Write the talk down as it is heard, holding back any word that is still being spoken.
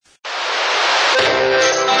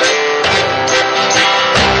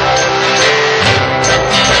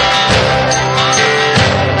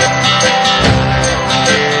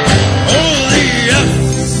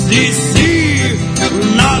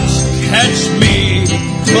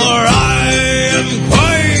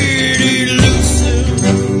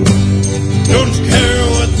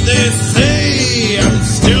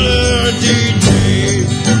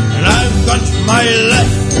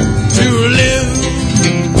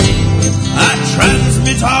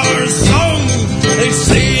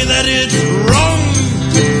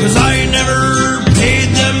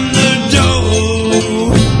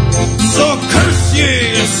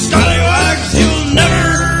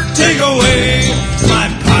my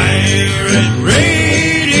pirate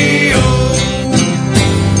radio.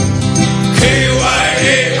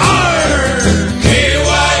 KYAR,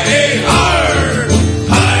 KYAR,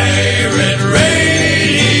 pirate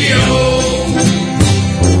radio.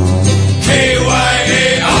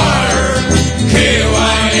 KYAR,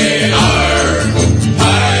 KYAR,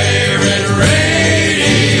 pirate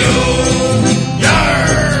radio. Yar!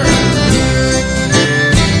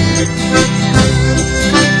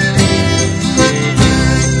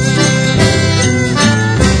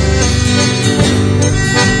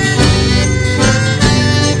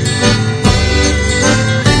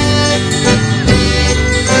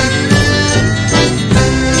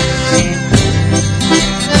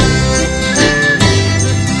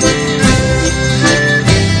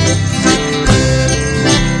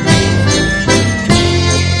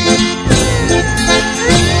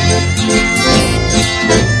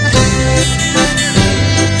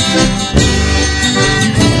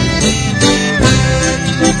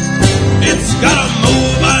 It's got a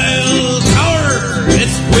mobile tower.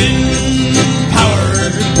 It's wind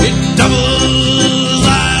powered. It doubles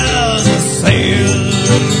as a sail.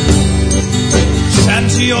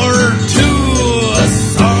 Shanty or two, a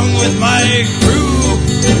song with my crew.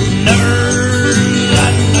 Never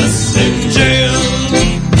land us in jail.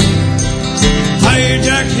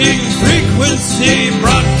 Hijacking frequency,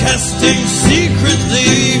 broadcasting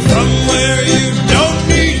secretly from where you don't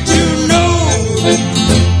need to know.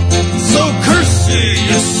 So curse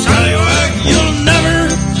you scallywag, you'll never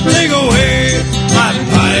take away my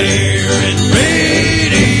pirate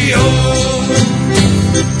radio.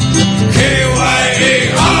 KYAR,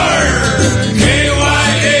 KYAR,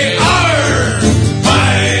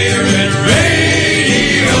 pirate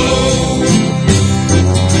radio.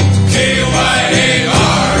 KYAR,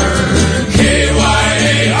 KYAR,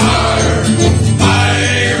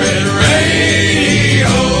 pirate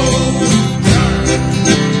radio.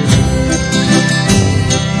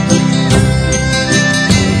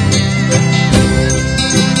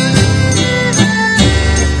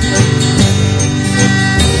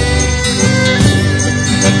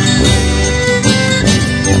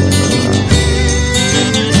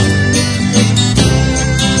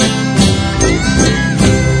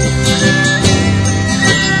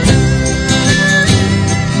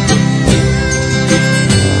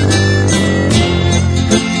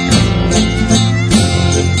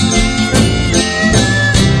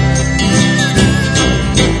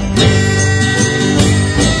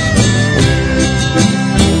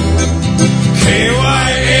 KYAR,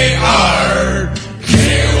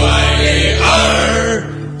 KYAR,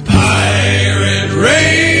 pirate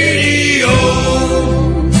radio.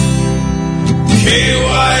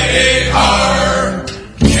 KYAR,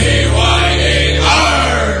 KYAR,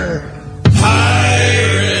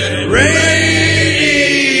 pirate radio.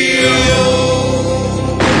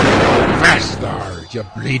 Fast you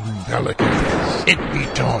bleeding pelicans. It be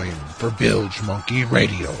time for Bilge Monkey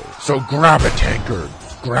Radio. So grab a tankard,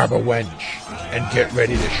 grab a wench, and get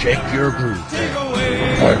ready to shake your groove.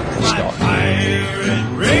 Pirate style.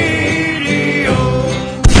 Pirate radio.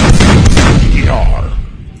 Yar.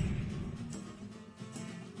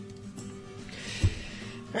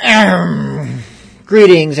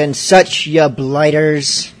 Greetings and such, ya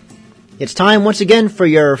blighters. It's time once again for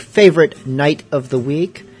your favorite night of the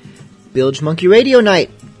week, Bilge Monkey Radio Night.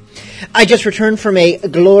 I just returned from a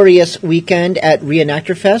glorious weekend at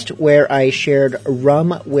Reenactor Fest where I shared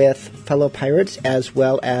rum with fellow pirates as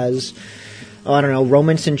well as,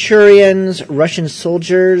 Roman centurions, Russian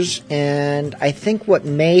soldiers, and I think what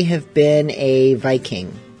may have been a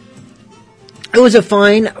Viking. It was a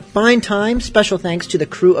fine time. Special thanks to the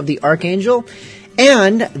crew of the Archangel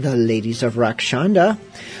and the ladies of Rakshanda,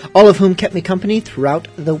 all of whom kept me company throughout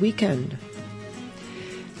the weekend.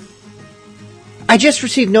 I just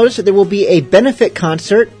received notice that there will be a benefit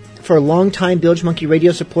concert for longtime Bilge Monkey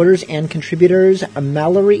Radio supporters and contributors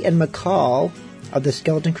Mallory and McCall of the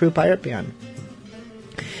Skeleton Crew Pirate Band.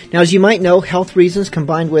 Now, as you might know, health reasons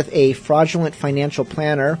combined with a fraudulent financial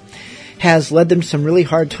planner has led them to some really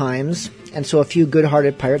hard times, and so a few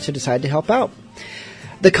good-hearted pirates have decided to help out.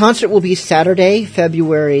 The concert will be Saturday,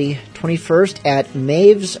 February 21st at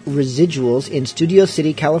Maeve's Residuals in Studio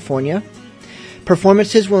City, California.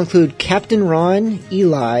 Performances will include Captain Ron,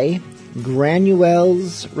 Eli,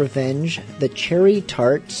 Granuel's Revenge, the Cherry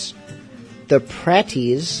Tarts, the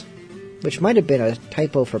Pratties, which might have been a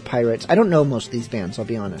typo for pirates. I don't know most of these bands, I'll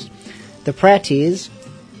be honest. The Pratties,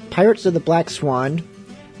 Pirates of the Black Swan,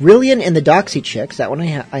 Rillian and the Doxy Chicks, that one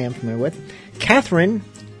I am familiar with, Catherine,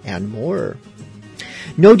 and more.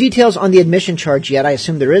 No details on the admission charge yet. I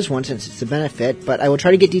assume there is one since it's a benefit, but I will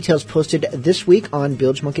try to get details posted this week on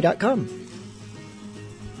BilgeMonkey.com.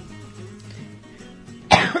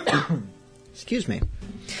 Excuse me.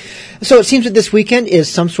 So it seems that this weekend is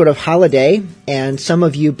some sort of holiday, and some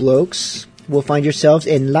of you blokes will find yourselves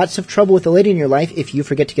in lots of trouble with a lady in your life if you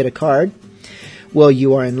forget to get a card. Well,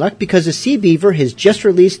 you are in luck because the Sea Beaver has just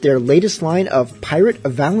released their latest line of Pirate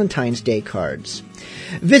Valentine's Day cards.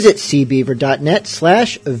 Visit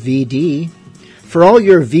seabeaver.net/VD for all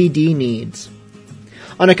your VD needs.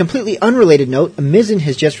 On a completely unrelated note, Mizzen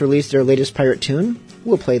has just released their latest pirate tune.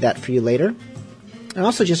 We'll play that for you later. It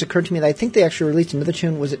also just occurred to me that I think they actually released another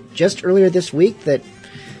tune. Was it just earlier this week? So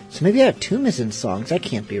maybe I have 2 Mizzen songs. That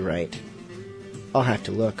can't be right. I'll have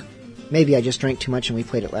to look. Maybe I just drank too much and we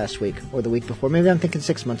played it last week or the week before. Maybe I'm thinking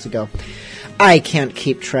 6 months ago. I can't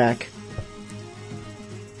keep track.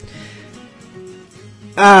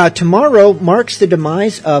 Tomorrow marks the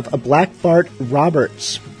demise of Black Bart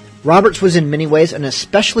Roberts. Roberts was in many ways an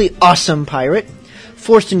especially awesome pirate.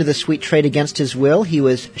 Forced into the sweet trade against his will, he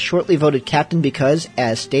was shortly voted captain because,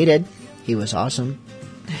 as stated, he was awesome.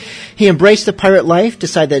 He embraced the pirate life,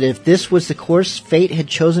 decided that if this was the course fate had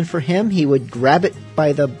chosen for him, he would grab it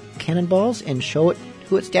by the cannonballs and show it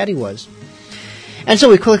who its daddy was. And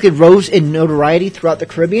so he quickly rose in notoriety throughout the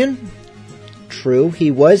Caribbean. True, he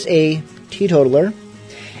was a teetotaler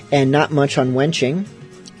and not much on wenching.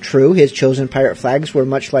 True, his chosen pirate flags were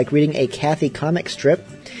much like reading a Cathy comic strip,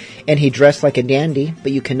 and he dressed like a dandy,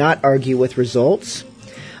 but you cannot argue with results.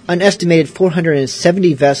 An estimated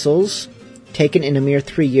 470 vessels taken in a mere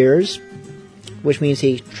 3 years, which means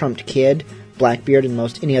he trumped Kidd, Blackbeard, and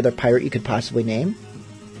most any other pirate you could possibly name.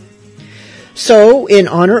 So, in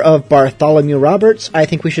honor of Bartholomew Roberts, I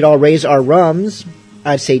think we should all raise our rums.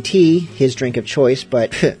 I'd say tea, his drink of choice,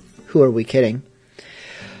 but who are we kidding?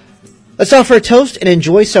 Let's offer a toast and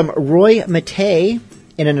enjoy some Roy Mattei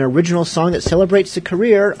in an original song that celebrates the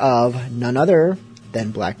career of none other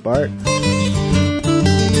than Black Bart.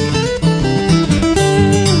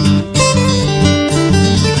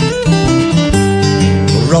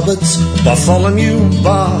 Roberts Bartholomew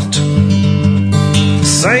Bart,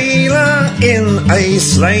 sailor in a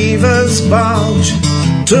slaver's barge,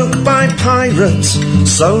 took by pirates,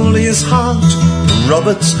 sold his heart.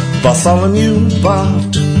 Roberts Bartholomew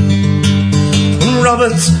Bart,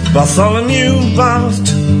 Roberts Bartholomew Bart,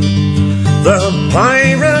 the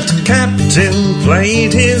pirate captain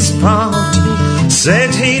played his part,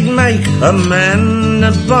 said he'd make a man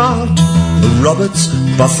of Bart. Roberts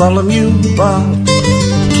Bartholomew Bart,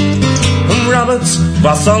 Roberts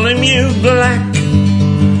Bartholomew Black,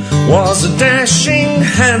 was a dashing,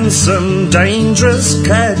 handsome, dangerous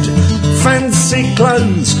cad. Fancy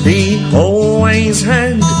clothes he always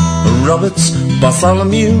had. Roberts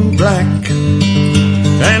Bartholomew Black,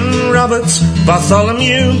 and Roberts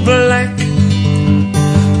Bartholomew Black,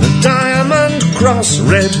 the Diamond Cross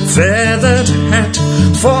red feathered hat,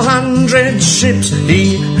 400 ships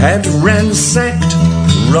he had ransacked.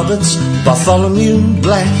 Roberts Bartholomew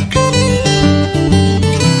Black.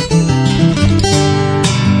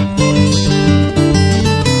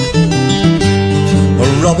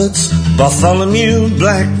 Roberts Bartholomew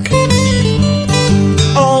Black,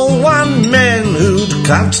 all one man who'd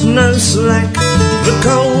cut no slack. The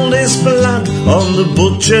coldest blood on the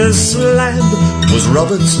butcher's slab was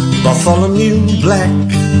Roberts Bartholomew Black.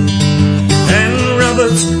 And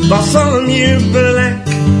Roberts Bartholomew Black,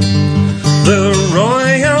 the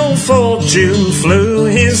Royal Fortune flew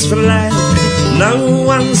his flag. No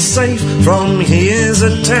one's safe from his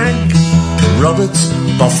attack. Roberts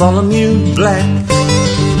Bartholomew Black,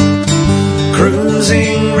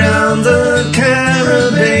 cruising round the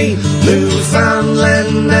Caribbean,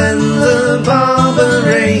 Newfoundland and the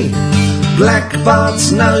Barbary. Black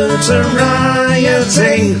Bart's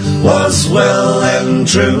notoriety was well and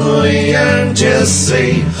truly earned, you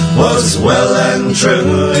see, was well and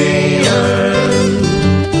truly earned.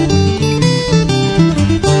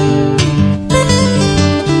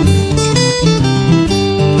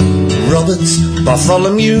 Roberts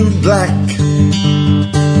Bartholomew Black,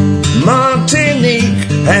 Martinique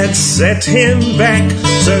had set him back,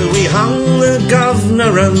 so we hung the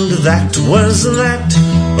governor and that was that.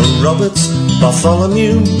 Roberts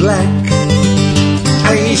Bartholomew Black,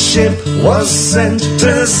 a ship was sent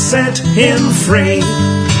to set him free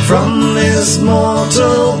from this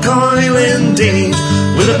mortal coil indeed,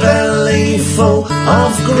 with a belly full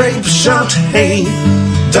of grape shot he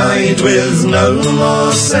died with no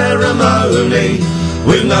more ceremony,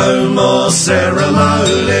 with no more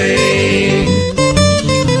ceremony.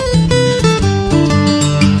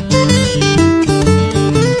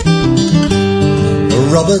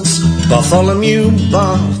 Roberts Bartholomew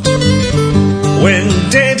Bart. When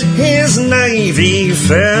dead his navy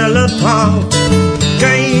fell apart,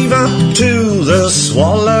 gave up to the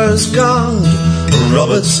Swallow's Guard,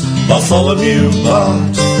 Roberts Bartholomew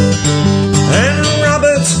Bart. And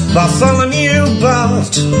Roberts Bartholomew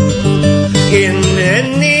Bart, in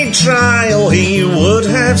any trial he would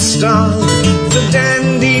have starred, the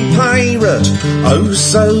dandy pirate, oh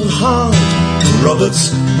so hard,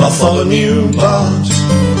 Roberts Bartholomew Bart.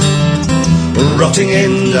 Rotting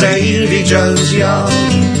in Davy Jones' yard,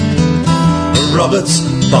 Roberts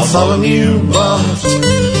Bartholomew Bart.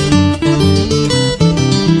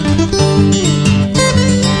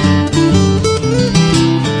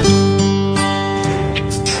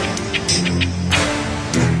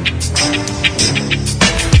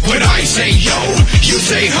 When I say yo, you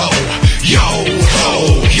say ho. Yo, ho,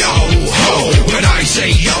 yo, ho. When I say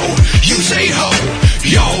yo, you say ho.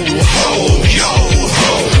 Yo, ho, yo,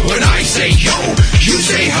 ho. When I say yo, you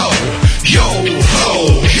say ho. Yo,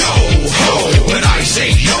 ho, yo, ho. When I say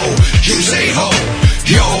yo, you say ho.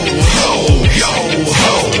 Yo, ho, yo,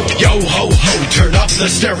 ho. Yo, ho, ho, turn up the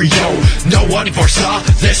stereo. No one foresaw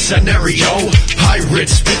this scenario.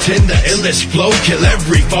 Pirates spit in the illest flow, kill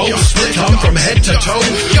every foe, split them from head to toe,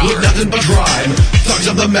 with nothing but rhyme. Thugs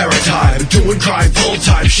of the maritime, doing crime full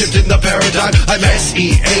time, shifting the paradigm. I'm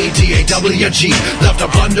SEADAWG, left to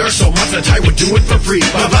plunder so much that I would do it for free.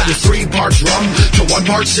 My blood is 3 parts rum to 1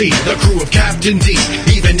 part sea. The crew of Captain D,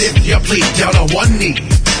 even if you plead down on one knee,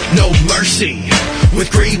 no mercy.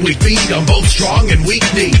 With greed we feed on both strong and weak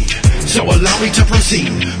need. So allow me to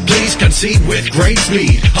proceed. Please concede with great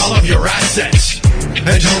speed all of your assets,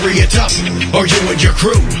 and hurry it up, or you and your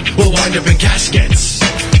crew will wind up in caskets.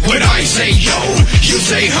 When I say yo, you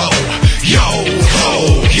say ho. Yo,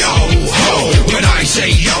 ho, yo, ho. When I say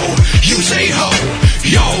yo, you say ho.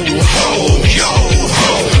 Yo, ho, yo,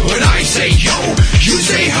 ho. When I say yo, you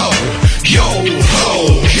say ho. Yo,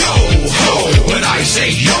 ho, yo, ho. When I say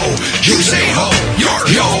yo, you say ho. Yo,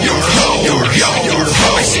 ho.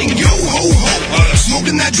 I sing yo, ho, ho, while I'm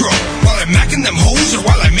smoking that dro, while I'm macking them hoes, or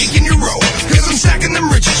while I'm making your roll. Cause I'm stacking them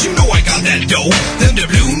riches, you know I got that dough. Them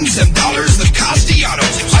doubloons, them dollars, them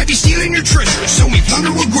Castellanos. I be stealing your treasures, so me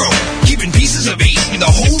plunder will grow. Keeping pieces of 8 in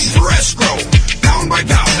the hold for escrow. Pound by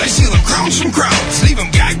pound, I steal them crowns from crowds, leave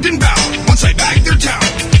them gagged and bound, once I bag their town.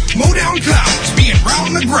 Mow down clouds, being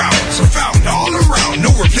round the grounds, are found all around,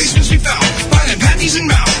 no replacements we found. Finding panties and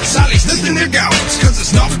mouths, Sally's lifting their gowns, cause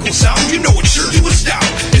it's nautical sound, you know it's sure to astound.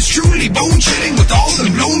 It's truly bone-chilling with all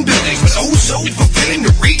them blown buildings, but oh so fulfilling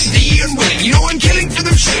to read the unwilling. You know I'm killing for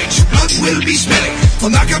them shillings, your blood will be spilling.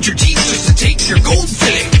 I'll knock out your teeth just to take your gold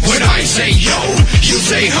filling. When I say yo, you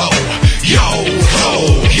say ho. Yo, ho,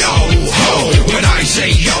 yo, ho. When I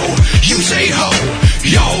say yo, you say ho.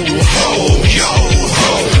 Yo, ho, yo,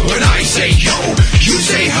 ho. When I say yo, you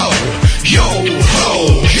say ho. Yo, ho,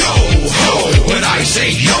 yo, ho. When I say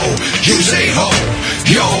yo, you say ho.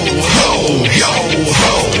 Yo, ho, yo,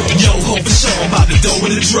 ho. Yo, ho for sure, I'm about to dough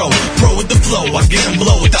in the dro. Pro with the flow, I get them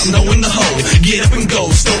blow without knowing the hoe. Get up and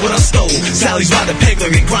go, stole what I stole. Sally's by the peg,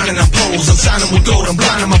 like they grinding on poles. I'm signing with gold, I'm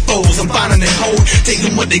blinding my foes. I'm finding their hold,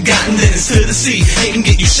 taking what they got and then it's to the sea. Hate and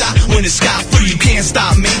get you shot when it's scot free. You can't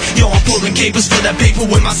stop me. Yo, I'm pulling capers for that paper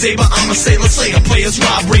with my saber. I'm a sailor slayer, players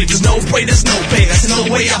robbery. There's no pray, there's no pay. That's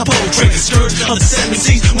no way I portray the scourge of the 7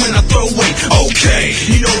 seas when I throw weight. Okay,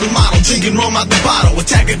 you know the model, drinking rum out the bottle,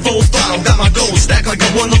 attacking full throttle. Got my gold stacked like I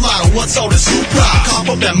won the lotto. What's all this hoopla? Cough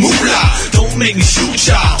up that moolah. Don't make me shoot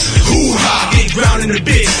y'all. Hoo-ha, get ground in the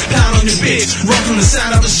bitch, pound on your bitch, run from the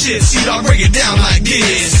sound of the shit. See, I'll break it down like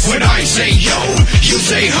this. When I say yo, you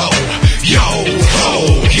say ho. Yo,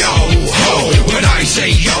 ho, yo, ho. When I say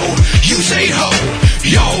yo, you say ho.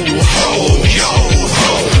 Yo, ho, yo,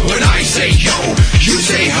 ho. When I say yo, you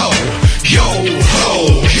say ho. Yo,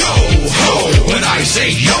 ho, yo, ho. When I say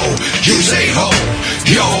yo, you say ho.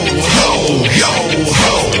 Yo, ho, yo,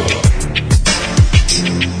 ho.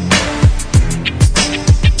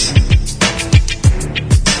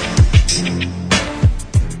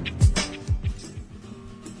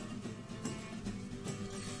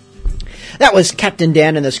 That was Captain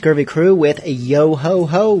Dan and the Scurvy Crew with Yo Ho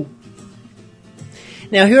Ho.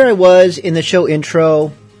 Now here I was in the show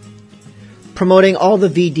intro promoting all the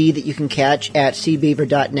VD that you can catch at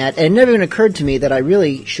cbeaver.net, and it never even occurred to me that I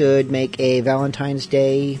really should make a Valentine's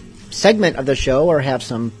Day segment of the show or have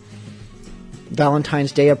some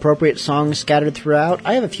Valentine's Day appropriate songs scattered throughout.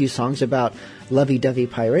 I have a few songs about lovey-dovey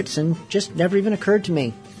pirates and just never even occurred to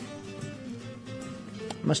me.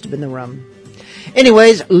 Must have been the rum.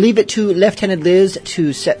 Anyways, leave it to Left-Handed Liz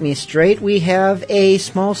to set me straight. We have a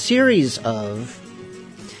small series of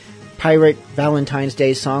pirate Valentine's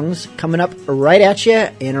Day songs coming up right at you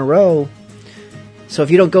in a row. So if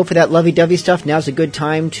you don't go for that lovey-dovey stuff, now's a good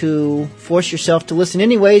time to force yourself to listen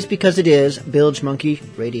anyways, because it is Bilge Monkey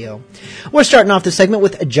Radio. We're starting off the segment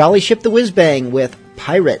with Jolly Ship the Whiz Bang with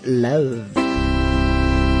Pirate Love.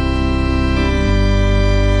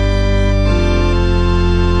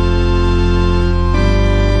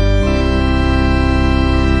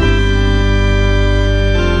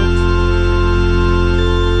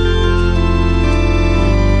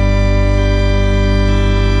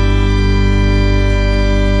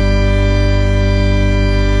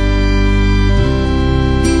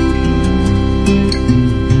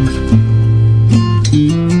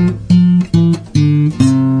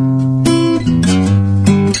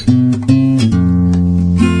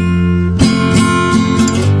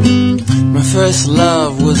 First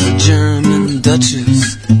love was a German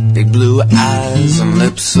duchess, big blue eyes and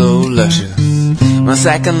lips so luscious. My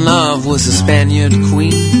second love was a Spaniard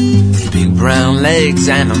queen, big brown legs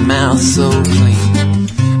and a mouth so clean.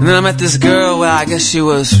 And then I met this girl, well I guess she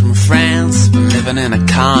was from France, been living in a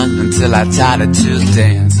con until I taught her to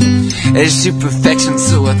dance. Edged to perfection,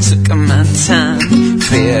 so I took my time.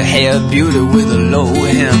 Fair hair beauty with a low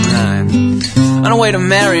hemline. On her way to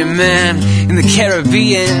marry a man in the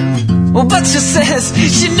Caribbean. Well, but she says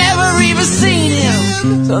she never even seen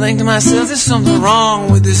him. So I think to myself, there's something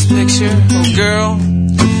wrong with this picture. Oh, girl,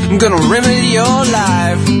 I'm gonna remedy your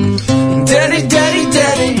life. Dirty, dirty,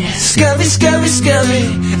 dirty, scubby, scubby, scubby.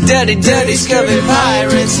 Dirty, dirty, scubby,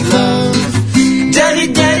 pirates love.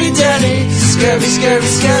 Dirty, dirty, dirty, scubby, scubby,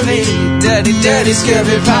 scubby. Dirty, dirty,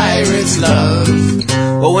 scubby, pirates love.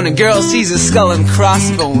 Well, when a girl sees a skull and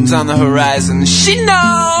crossbones on the horizon, she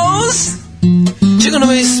knows you're gonna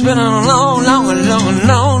be spending a long, long, long,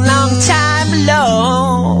 long, long time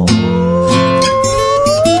below.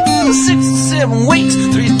 6 or 7 weeks,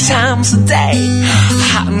 3 times a day.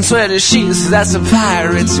 Hot and sweaty sheets, that's a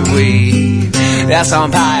pirate's way. That's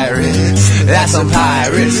on pirates, that's on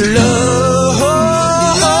pirates' love.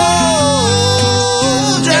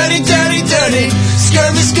 Dirty, dirty, dirty,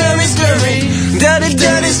 scurvy, scurvy, scurvy. Dirty,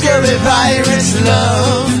 dirty, scurvy, pirates'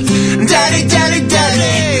 love. Dirty, dirty,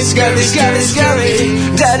 dirty, scurvy, scurvy, scurvy.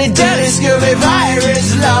 Dirty, dirty, scurvy,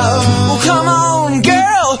 pirates love. Well, come on,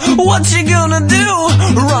 girl, what you gonna do?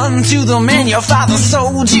 Run to the man your father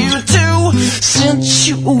sold you to. Sent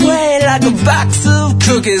you away like a box of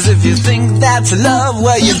cookies. If you think that's love,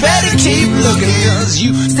 well, you better keep looking. Cause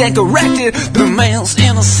you stand corrected, the man's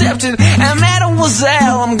intercepted. And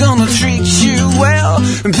mademoiselle, I'm gonna treat you well.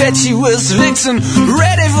 Impetuous vixen,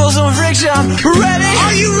 ready for some friction. Ready?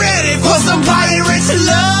 Are you ready for some pirates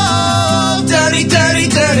love? Dirty, dirty,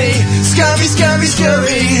 dirty, scurvy, scurvy,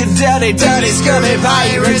 scurvy. Dirty, dirty, scurvy,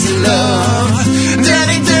 pirates love.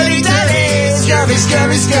 Dirty, dirty, dirty, scurvy,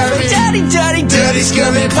 scurvy, scurvy. Dirty, dirty, dirty,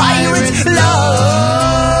 scurvy, pirates love.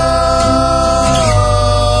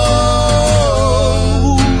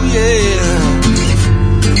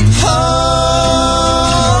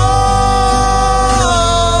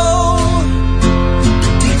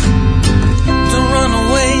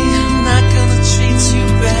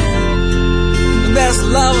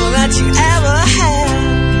 Love that you ever had.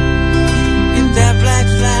 Get that black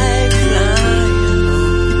flag flying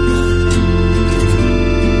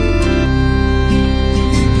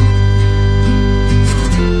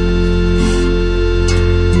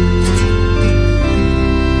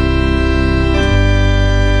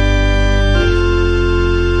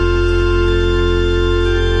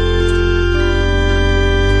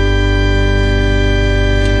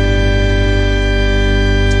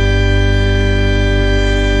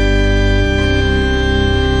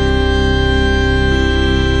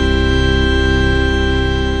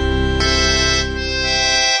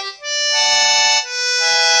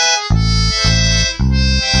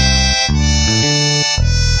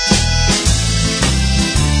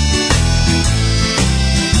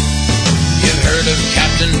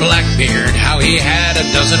Blackbeard, how he had a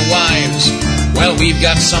dozen wives. Well, we've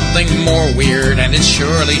got something more weird, and it's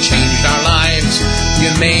surely changed our lives. You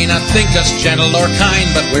may not think us gentle or kind,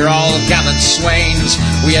 but we're all gallant swains.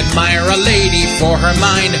 We admire a lady for her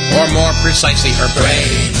mind, or more precisely her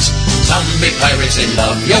brains. Some be pirates in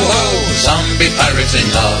love, yo-ho, some be pirates in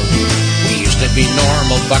love. We used to be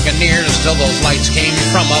normal buccaneers till those lights came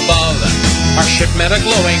from above. Our ship met a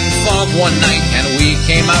glowing fog one night, and we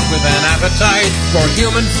came out with an appetite for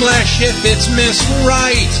human flesh if it's missed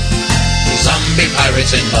right. Zombie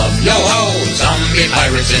pirates in love, yo-ho, zombie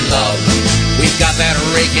pirates in love. We've got that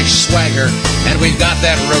rakish swagger, and we've got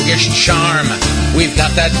that roguish charm. We've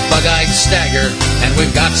got that bug-eyed stagger, and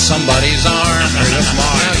we've got somebody's arm.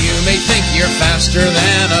 Now you may think you're faster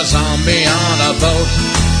than a zombie on a boat,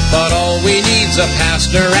 but all we need's a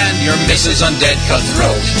pastor and your Mrs. Undead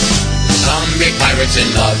Cutthroat. Zombie pirates in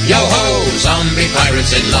love, yo-ho, zombie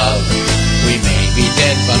pirates in love. We may be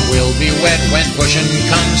dead, but we'll be wed when pushing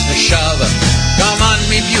comes to shove. Come on,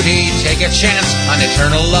 me beauty, take a chance on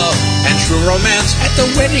eternal love and true romance. At the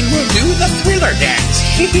wedding, we'll do the thriller dance.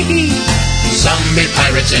 Zombie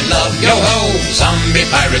pirates in love, yo-ho, zombie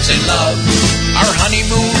pirates in love. Our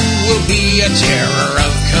honeymoon will be a terror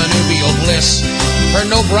of connubial bliss, for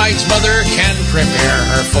no bride's mother can prepare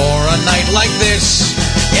her for a night like this.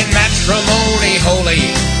 In matrimony holy,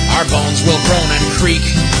 our bones will groan and creak,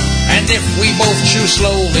 and if we both chew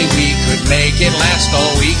slowly, we could make it last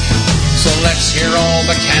all week. So let's hear all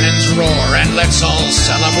the cannons roar, and let's all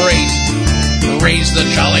celebrate. Raise the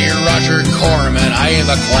jolly Roger Corman, I've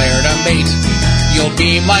acquired a mate. You'll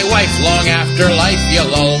be my wife long after life,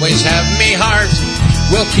 you'll always have me heart.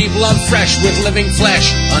 We'll keep love fresh with living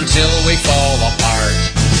flesh until we fall apart.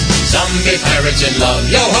 Zombie pirates in love,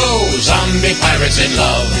 yo-ho, zombie pirates in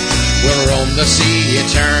love. We'll roam the sea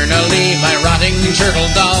eternally, my rotting turtle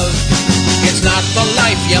dove. It's not the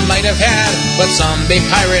life you might have had, but zombie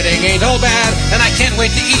pirating ain't all bad, and I can't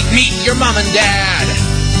wait to meet your mom and dad.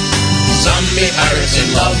 Zombie pirates in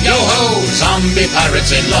love, yo-ho, zombie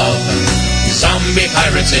pirates in love. Zombie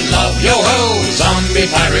pirates in love, yo-ho, zombie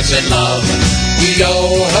pirates in love.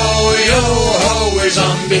 Yo-ho, yo-ho, we're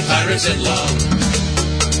zombie pirates in love.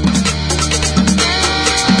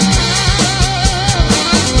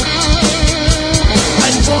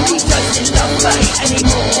 Bonnie doesn't love me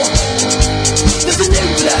anymore. There's a new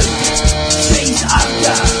bloke she's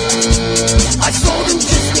after. I saw them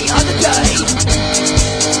just the other day.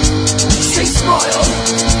 She smiled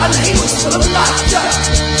and he was full of laughter.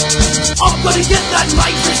 I'm gonna get that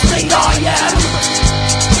major thing I am.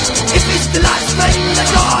 If it's the last thing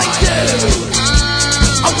that I do,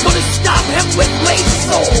 I'm gonna stab him with my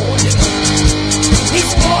sword. His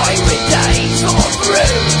pirate days are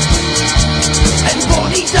through, and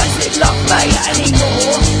Bonnie doesn't love me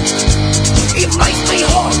anymore. It makes me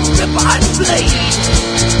hot, rip and bleed.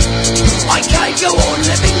 I can't go on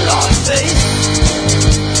living like this,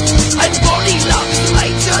 and Bonnie loves me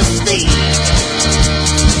just need.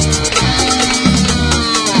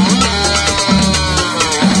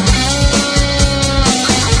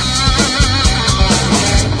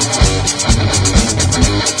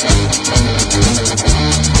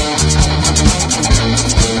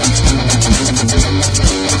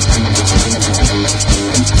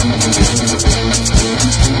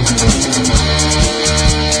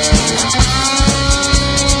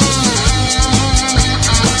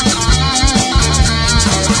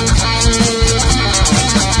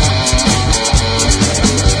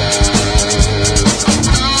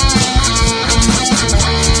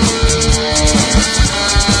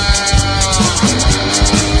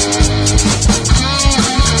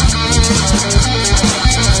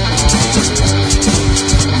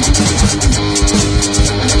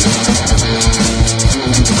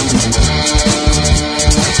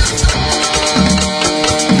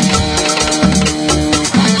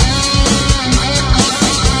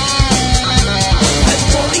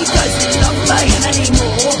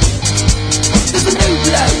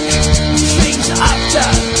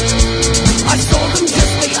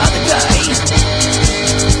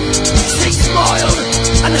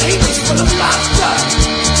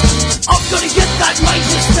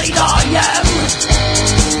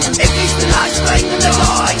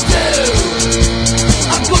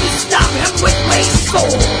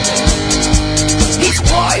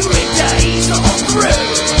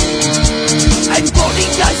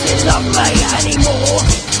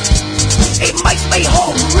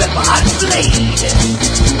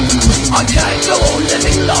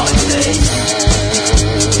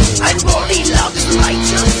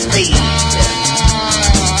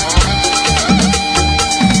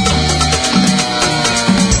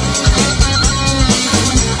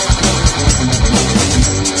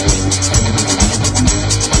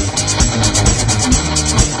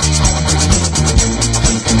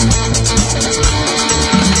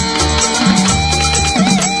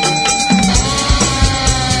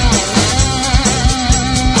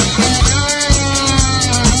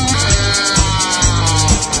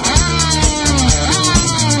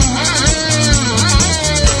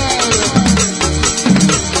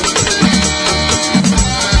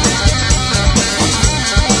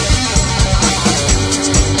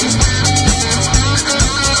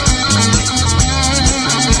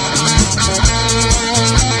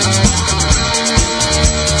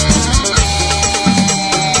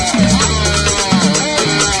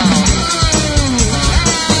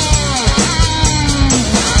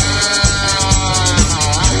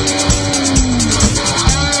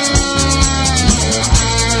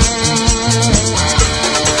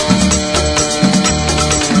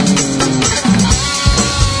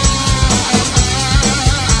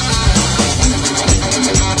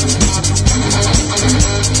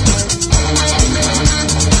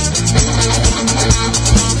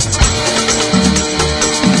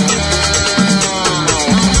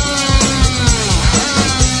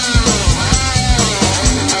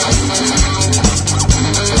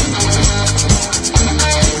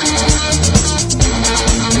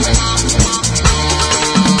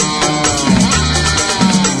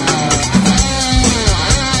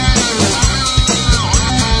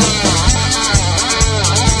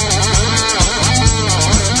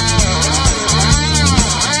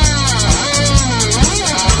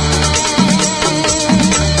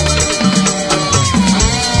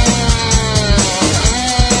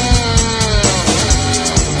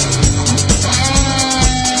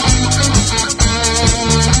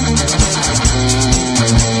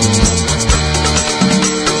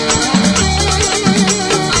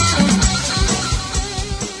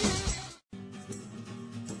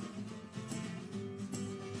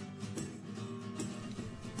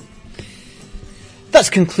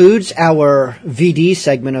 concludes our VD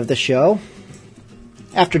segment of the show.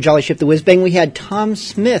 After Jolly Ship the Whiz Bang, we had Tom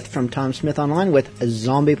Smith from Tom Smith Online with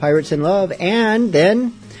Zombie Pirates in Love, and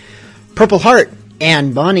then Purple Heart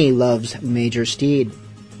and Bonnie Loves Major Steed.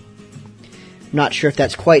 Not sure if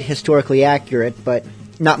that's quite historically accurate, but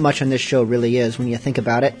not much on this show really is when you think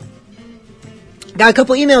about it. Got a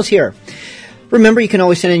couple emails here. Remember, you can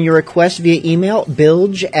always send in your requests via email,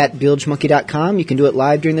 bilge@bilgemonkey.com. You can do it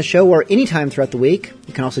live during the show or anytime throughout the week.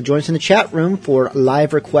 You can also join us in the chat room for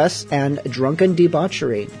live requests and drunken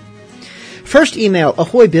debauchery. First email,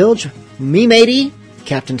 ahoy Bilge, me matey,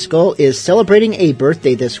 Captain Skull is celebrating a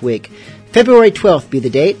birthday this week. February 12th be the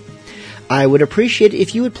date. I would appreciate it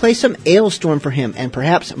if you would play some Ailstorm for him and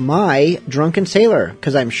perhaps my Drunken Sailor,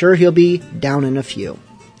 because I'm sure he'll be down in a few.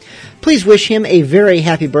 Please wish him a very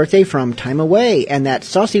happy birthday from Time Away and that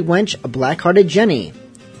saucy wench, Black-Hearted Jenny.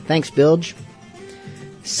 Thanks, Bilge.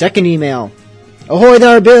 Second email. Ahoy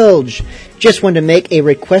there, Bilge. Just wanted to make a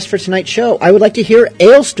request for tonight's show. I would like to hear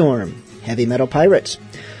Ailstorm, Heavy Metal Pirates.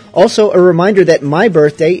 Also, a reminder that my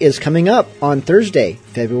birthday is coming up on Thursday,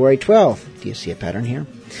 February 12th. Do you see a pattern here?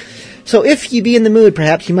 So if you be in the mood,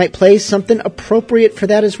 perhaps you might play something appropriate for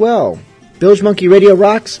that as well. Bilge Monkey Radio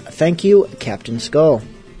rocks. Thank you, Captain Skull.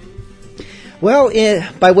 Well,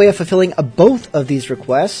 by way of fulfilling both of these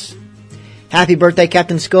requests, happy birthday,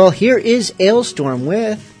 Captain Skull. Here is Ailstorm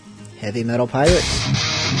with Heavy Metal Pirates.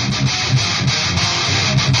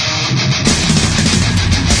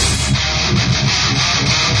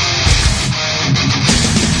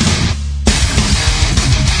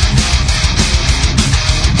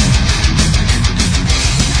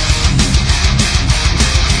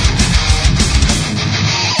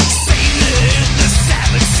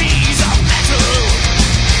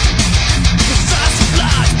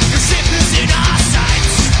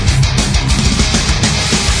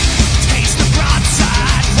 Taste the broadside.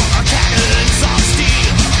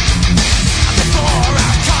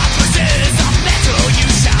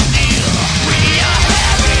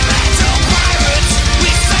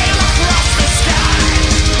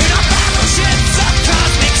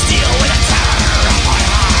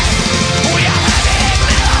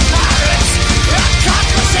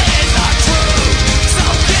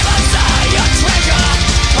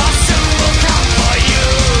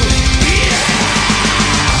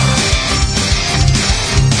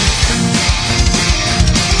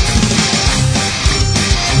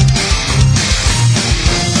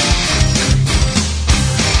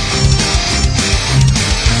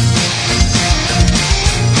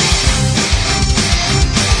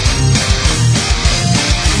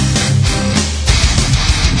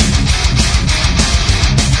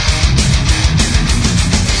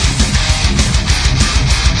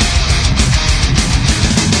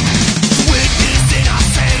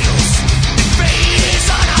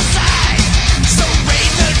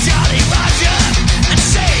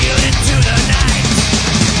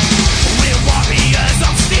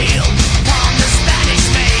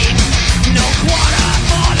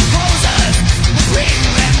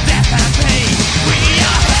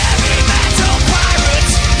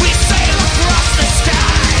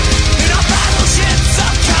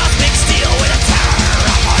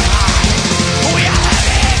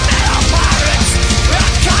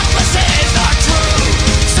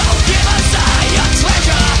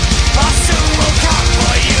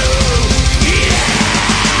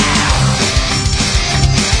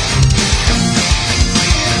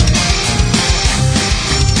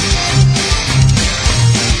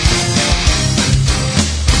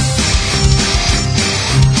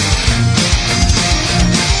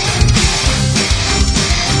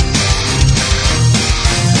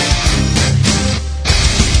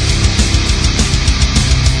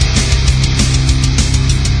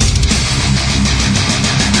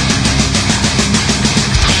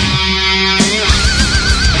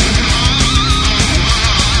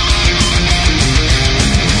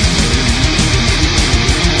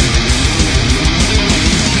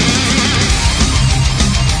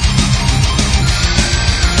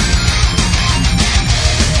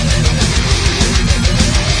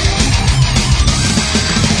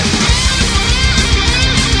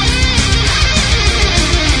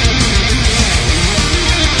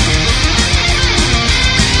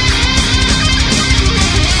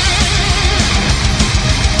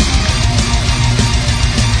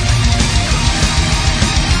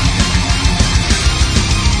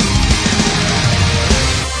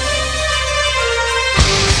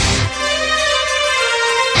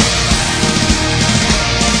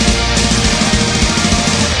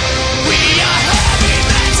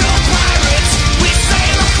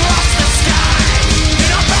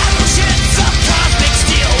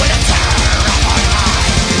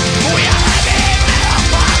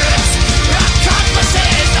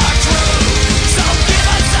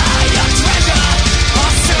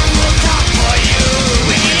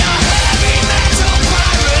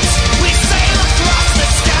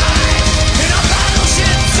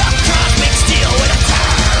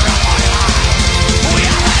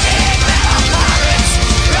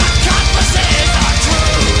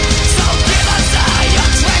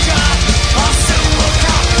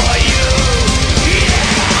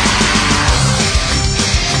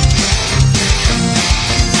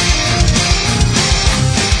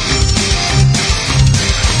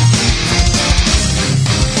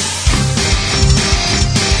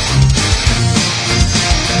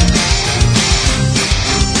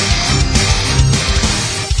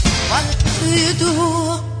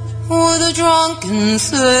 a drunken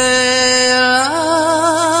sailor?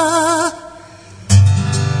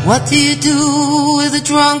 What do you do with a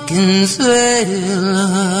drunken sailor?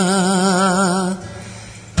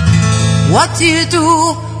 What do you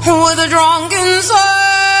do with a drunken sailor?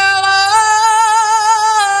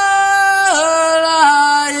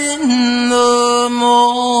 In the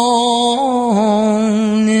morning,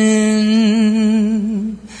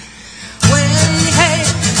 when hey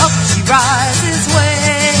up she rises way,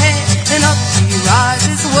 and up she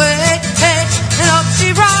rises way, hey, and up she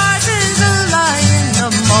rises early in the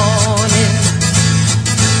morning.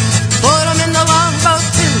 Put him in the longboat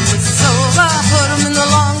till he's sober. Put him in the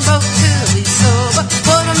longboat till he's sober.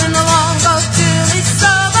 Put him in the longboat till he's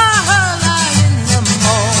sober early in the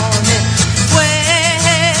morning. Way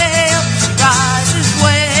up she rises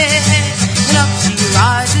way, and up she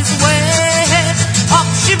rises way, up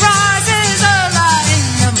she rises early in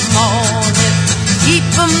the morning. Keep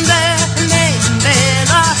 'em there, make 'em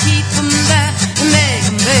bail. Keep 'em there, make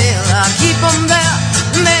 'em bail. Keep 'em there,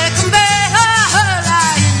 make 'em bail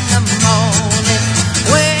early in the morning.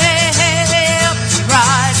 Way up she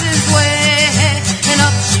rises way, and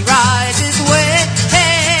up she rises way,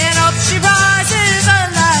 and up she rises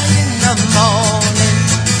early in the morning.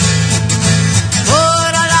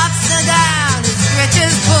 Put a lobster down his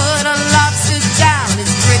britches, put a lobster down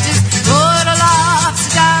his britches, put a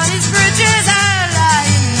lobster down his britches early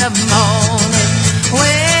in the morning.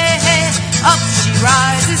 Way up she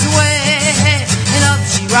rises way, and up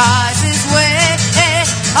she rises way,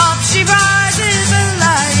 up she rises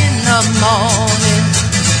early in the morning.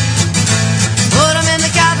 Put 'em in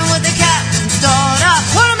the cabin with the captain's daughter.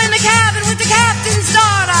 Put 'em in the cabin with the captain's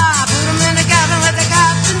daughter. Put 'em in the cabin with the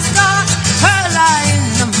captain's daughter early in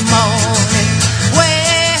the morning.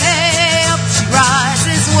 Way up she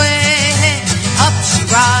rises way, up she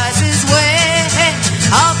rises way,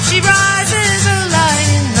 up she rises early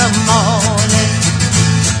in the morning.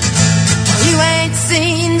 You ain't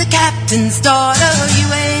seen the captain's daughter. You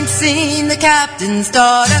ain't seen the captain's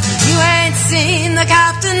daughter. You ain't seen the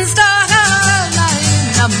captain's daughter early in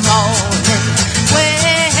the morning. Way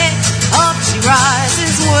up she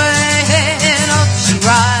rises way, and up she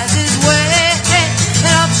rises way,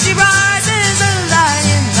 and up she rises early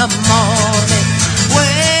in the morning.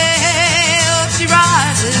 Way up she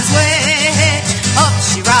rises way, up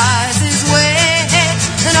she rises way,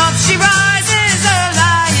 and up she rises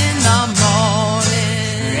early in the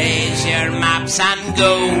morning. Raise your maps and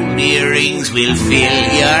gold earrings will fill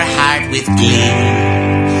your heart with glee.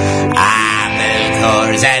 Apple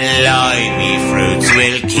cores and limey fruits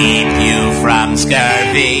will keep you from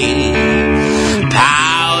scurvy.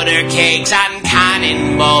 Powder cakes and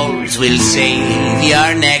cannonballs will save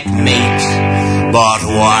your neck meat. But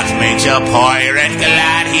what makes a pirate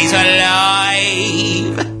glad he's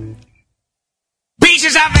alive?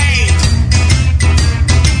 Pieces of eight!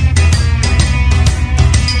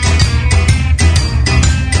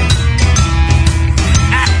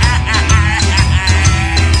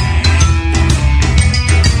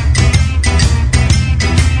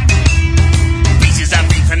 Pieces of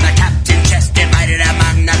meat from the captain's chest divided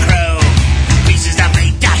among the crew. Pieces of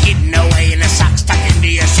meat are hidden away in the socks tucked into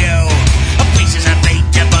your shoe. Pieces of meat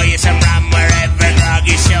to buy you some rum wherever grog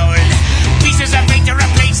is sold. Pieces of meat to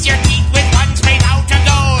replace your teeth with ones made out of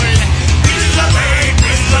gold.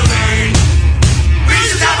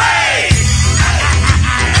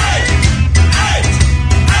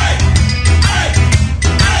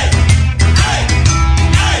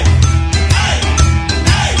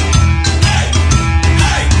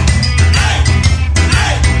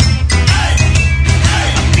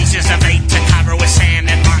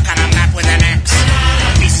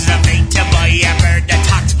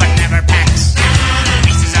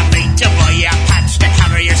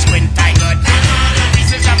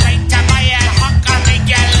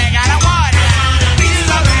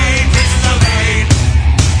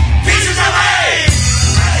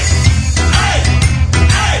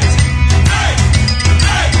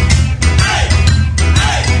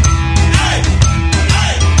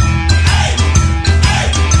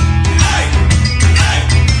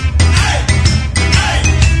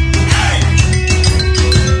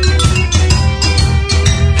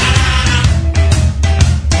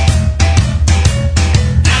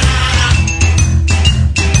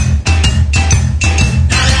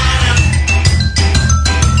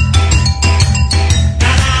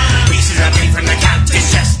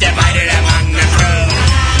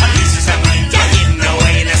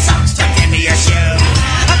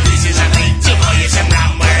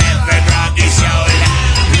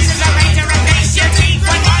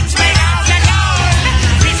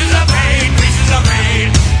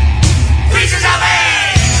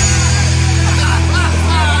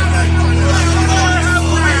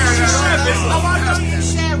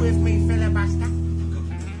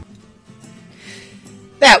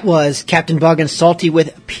 That was Captain Bog and Salty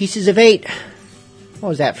with Pieces of Eight. What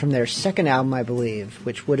was that? From their second album, I believe,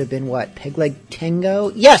 which would have been what? Peg Leg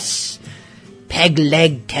Tango? Yes! Peg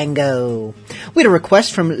Leg Tango. We had a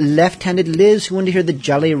request from Left-Handed Liz who wanted to hear the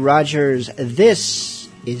Jolly Rogers. This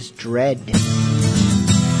is Dread.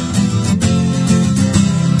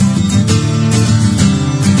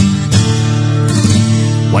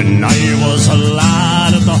 When I was a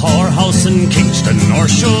lad at the whorehouse in Kingston, or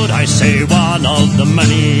should I say one of the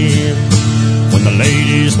many, when the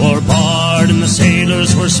ladies were bored and the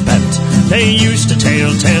sailors were spent, they used to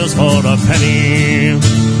tell tales for a penny.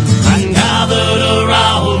 And gathered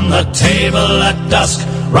around the table at dusk,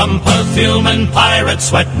 rum, perfume, and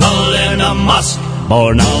pirates, wet mull in a musk.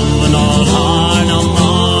 Born of an old heart, no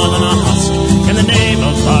more than a husk, in the name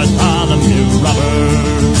of Bartholomew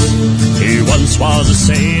Roberts. He once was a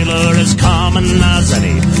sailor as common as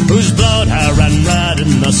any, whose blood hair ran red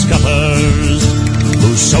in the scuppers,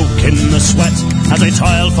 who soak in the sweat as they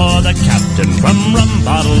toil for the captain, from rum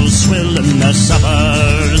bottles swilling their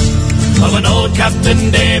suppers. But when old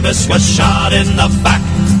Captain Davis was shot in the back,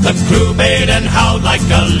 the crew bayed and howled like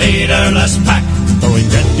a leaderless pack. Throwing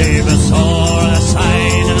Red Davis o'er a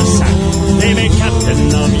side in a sack, they made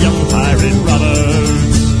captain of young pirate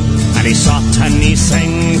Roberts. And he sought and he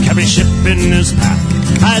sank every ship in his path,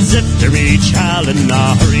 as if to reach hell in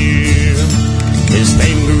a hurry. His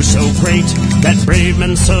fame grew so great that brave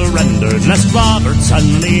men surrendered, lest Roberts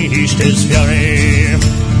unleashed his fury.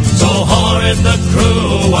 So horrid the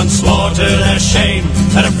crew once swore to their shame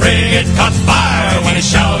that a frigate caught fire when he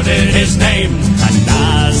shouted his name. And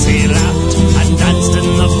as he laughed and danced in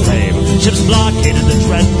the flame, ships blockaded the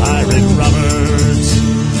dread pirate Roberts.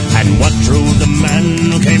 And what drew the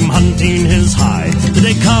men who came hunting his hide? Did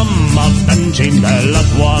they come avenging their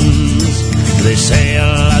loved ones? Do they sail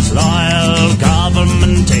as loyal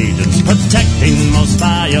government agents, protecting most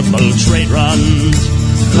valuable trade runs?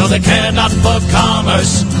 No, they cared not for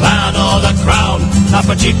commerce, clan, or the crown, not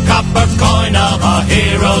for cheap copper coin of a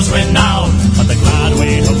hero's renown. But the glad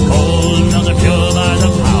weight of gold, another pure by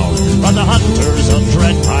the pound, from the hunters of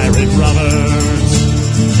dread pirate Roberts.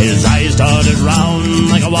 His eyes darted round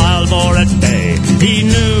like a wild boar at bay. He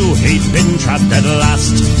knew he'd been trapped at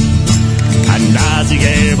last. And as he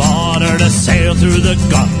gave order to sail through the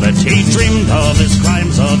gauntlet, he dreamed of his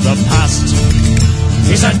crimes of the past.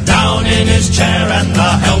 He sat down in his chair and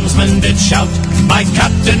the helmsman did shout, my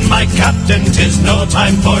captain, 'tis no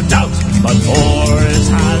time for doubt. But o'er his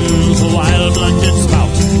hands the wild blood did spout.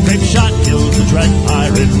 Grape shot killed the dread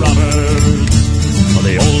pirate Roberts. For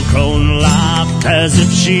the old crone laughed as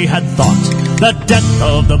if she had thought the death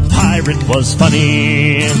of the pirate was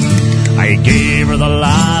funny. I gave her the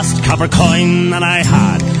last copper coin that I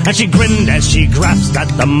had, and she grinned as she grasped at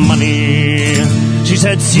the money. She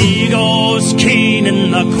said, sea goes keen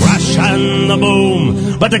in the crash and the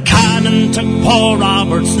boom, but the cannon took poor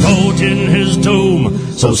Robert's throat in his doom.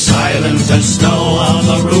 So silent as snow on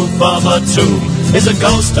the roof of a tomb is the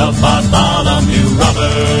ghost of Bartholomew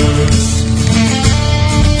Roberts.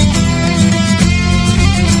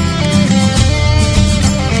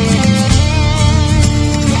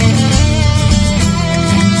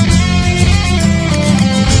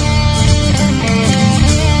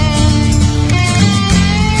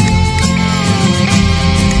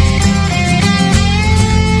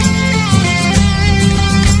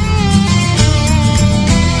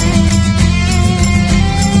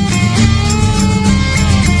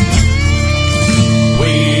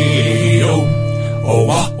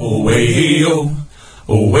 Way-o,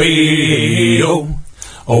 oh way-o,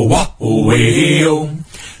 oh wah, oh way-o.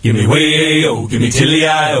 Give me way-o, give me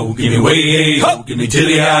tilly-I-o, give me way-o, give me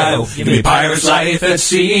tilly-I-o. Give me pirate's life at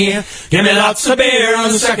sea. Give me lots of beer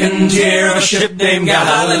on the second tier of a ship named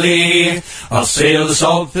Galilee. I'll sail the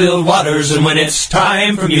salt-filled waters, and when it's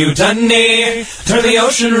time for mutiny, turn the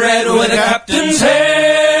ocean red with a captain's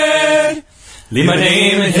head. Leave my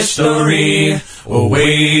name in history. Oh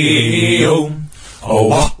way-o. Oh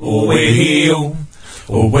wah, oh way-o,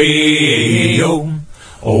 oh way-o,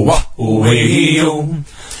 oh wah, oh way-o.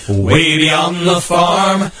 Way beyond the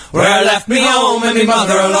farm, where I left me home and me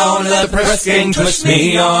mother alone, let the press gang twist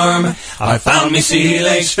me arm. I found me sea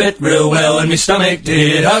legs fit real well, and me stomach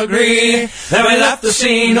did agree. Then we left the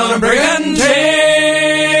scene on a brigantine,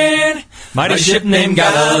 mighty ship named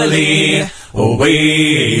Galilee. Oh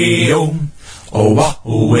way-o, oh wah,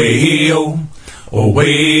 oh way-o, oh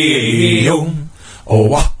way-o. Oh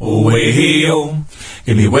wah, oh way-o.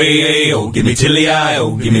 give me way-o, give me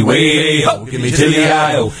tilly-I-o, give me way-o, give me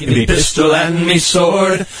tilly-I-o, give me pistol and me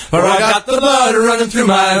sword, for I got the blood running through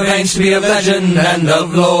my veins to be of legend and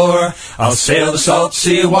of lore. I'll sail the salt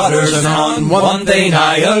sea waters, and on one thing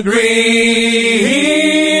I agree.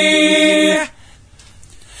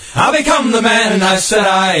 I'll become the man I said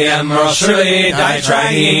I am, or I'll surely die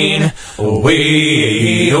trying. Oh,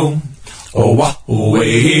 way-o, oh, wah, oh,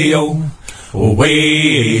 way-o, oh,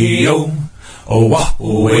 way-o, oh, wah,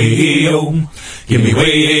 oh, way-o. Give me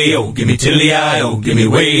way-o, give me tilly-I-o, give me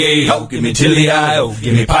way-o, give me tilly-I-o,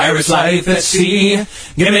 give me pirate's life at sea.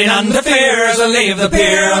 Give me none to fear as I leave the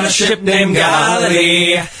pier on a ship named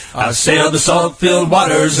Galilee. I've sailed the salt-filled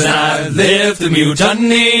waters and I've lived through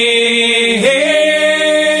mutiny.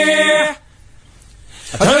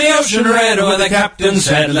 I turned the ocean red when the captain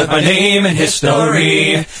said, left my name in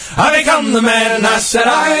history. I become the man I said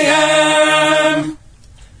I am.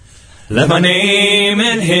 Left my name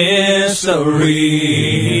in history.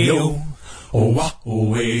 Oh, oh,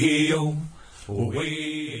 oh, oh,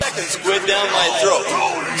 squid down my throat.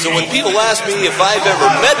 So when people ask me if I've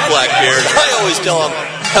ever met Blackbeard, I always tell them,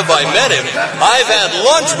 have I met him? I've had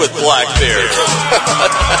lunch with Blackbeard.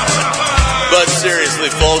 But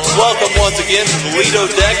seriously, folks, welcome once again to the Lido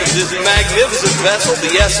deck of this magnificent vessel,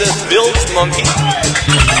 the SS Bilge Monkey.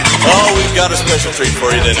 Oh, we've got a special treat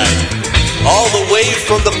for you tonight. All the way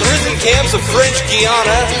from the prison camps of French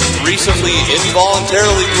Guiana, recently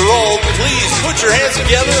involuntarily paroled, please put your hands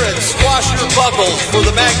together and squash your buckles for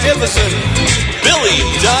the magnificent Billy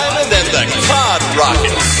Diamond and the Cod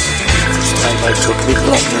Rockets. First time I took me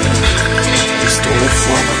Glockner, I stole it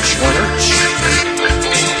from a church.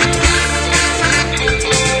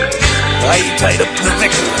 I tied up the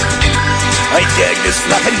vicar, I gagged his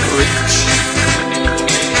flapping bridge.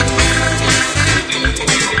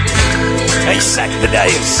 I sacked the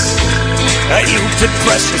dice, I looted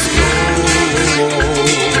precious gold.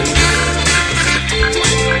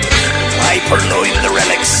 I purloined the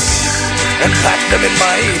relics and packed them in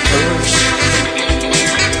my purse.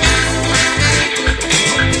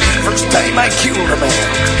 First time I killed a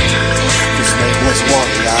man, his name was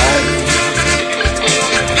Wally Eye.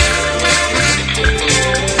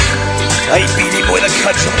 I beat him with a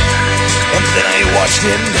cudgel, and then I watched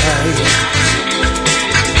him die.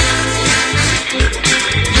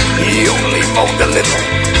 He only moaned a little,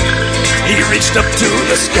 he reached up to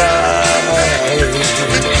the sky.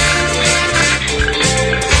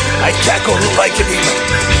 I cackled like an emo,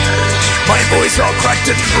 my voice all cracked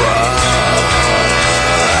and dry.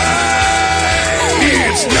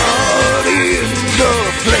 It's not in the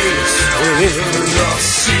place where the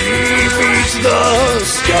sea meets the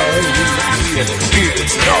sky.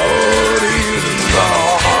 It's not in the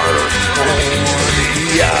heart or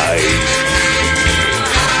the eye.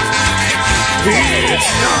 It's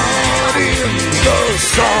not in the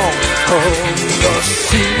song of the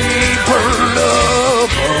seabird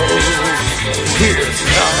above. It's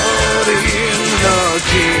not in the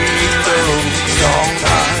kingdoms on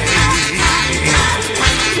high.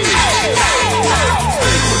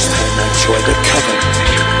 First time I joined a coven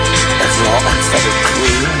of raw unfettered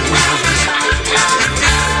crew.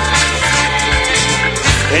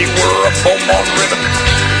 They were a Beaumont ribbon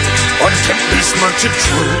on Tempe's merchant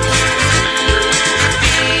truth.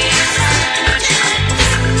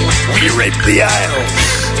 We raped the Isles,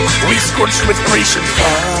 we scorched with Grecian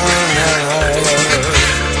fire.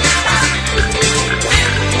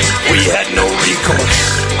 We had no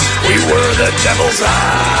recourse, we were the devil's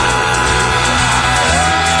eye.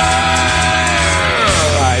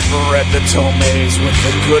 I've read the Tomes with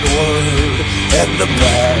the good word and the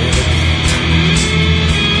bad.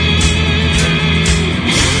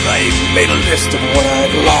 I've made a list of what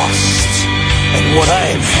I've lost and what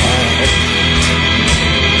I've had.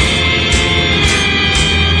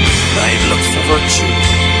 I've looked for virtue,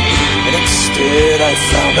 and instead I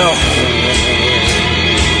found a hole.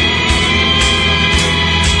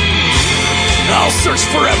 I'll search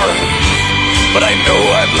forever, but I know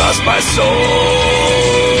I've lost my soul.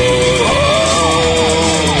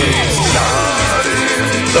 It's not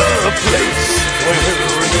in the place where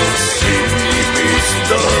the sea meets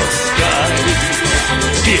the sky.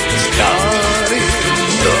 It's not in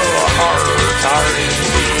the heart or in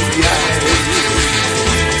the eye.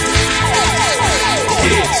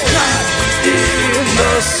 It's not in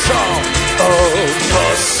the song of the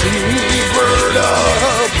seabird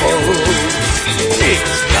above.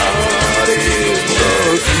 It's not in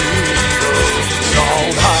the kingdoms on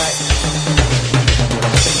high.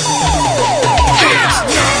 It's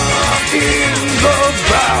not in the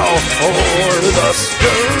bow or the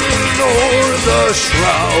stern or the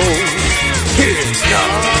shroud. It's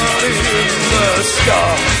not in the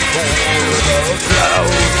sky or the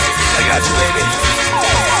clouds. I got you, baby.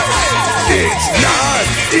 It's not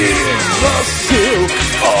in the silk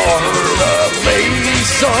or the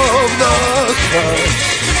lace of the couch.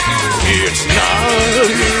 It's not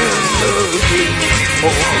in the green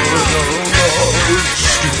or the rose.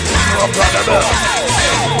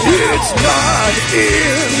 It's not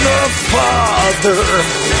in the father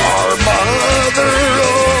or mother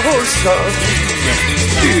or son.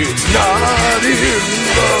 It's not in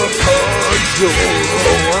the cudgel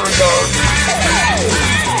or gun.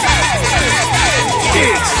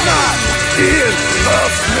 It's not in the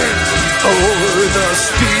flint or the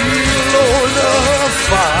steel or the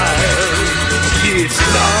fire. It's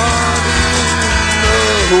not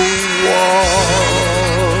in the war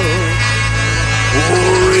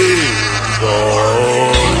or in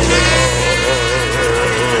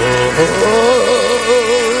the run.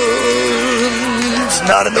 It's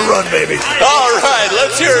not in the run, baby. All right,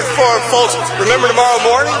 let's hear it for them, folks. Remember, tomorrow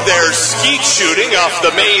morning, there's skeet shooting off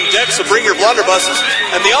the main deck, so bring your blunderbusses.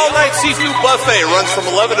 And the all-night seafood buffet runs from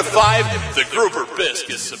 11 to 5. The grouper bisque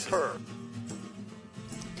is superb.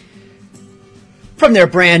 From their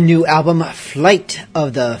brand new album, Flight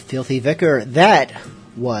of the Filthy Vicar, that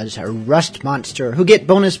was Rust Monster, who get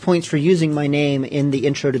bonus points for using my name in the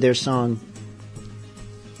intro to their song.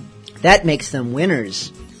 That makes them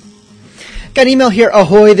winners. Got an email here.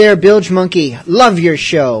 Ahoy there, Bilge Monkey. Love your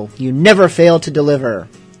show. You never fail to deliver.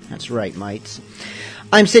 That's right, mates.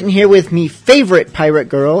 I'm sitting here with me favorite pirate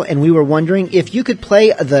girl, and we were wondering if you could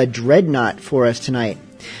play the Dreadnought for us tonight.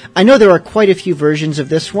 I know there are quite a few versions of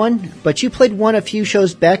this one, but you played one a few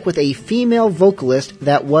shows back with a female vocalist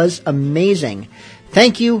that was amazing.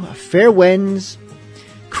 Thank you, Fair Winds,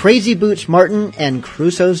 Crazy Boots Martin, and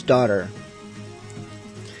Crusoe's Daughter.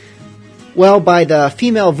 Well, by the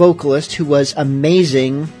female vocalist who was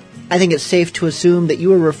amazing, I think it's safe to assume that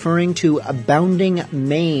you are referring to Abounding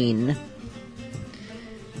Maine.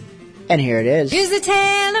 And here it is. Here's the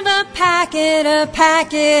tale of a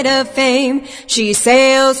packet of fame. She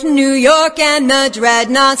sails from New York and the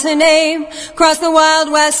Dreadnought's her name. Across the wild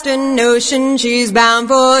western ocean she's bound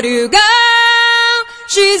for to go.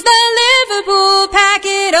 She's the Liverpool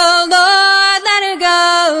packet, oh Lord, let her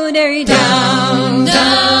go. Derry down,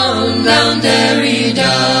 down, down, Derry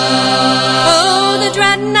down. Oh, the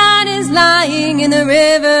Dreadnought is lying in the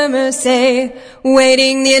River Mersey,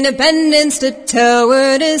 waiting the Independence to tow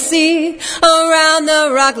her to sea. Around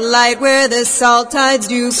the rock light where the salt tides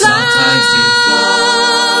do flow. Found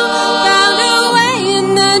her way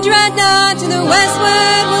in the Dreadnought to the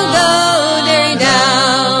westward we'll go. Derry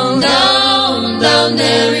down, down, down,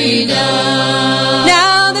 Derry down.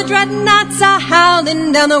 Now the Dreadnoughts are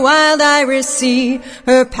howling down the wild Irish Sea.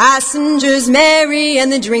 Her passengers merry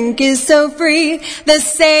and the drink is so free. The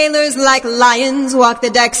sailors like lions walk the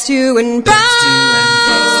decks to and fro.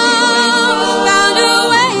 Found her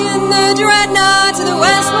way in the Dreadnought to the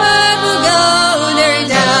westward we'll go. Derry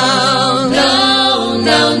down, down,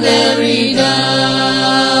 down, Derry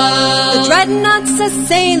down. The Dreadnoughts are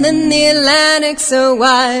sailing the Atlantic so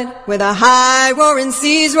wide, where the high roaring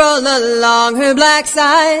seas roll along her black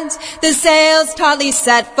sides. The sails tautly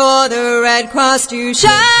set for the Red Cross to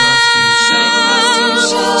shine.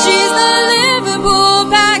 She's the Liverpool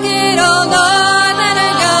packet, oh Lord, let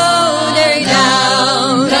her go. Derry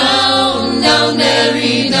down, down, down,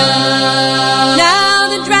 Derry down. Now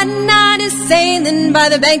the Dreadnought is sailing by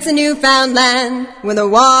the banks of Newfoundland, where the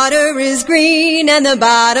water is green and the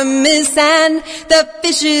bottom is sand. The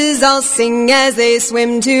fishes all sing as they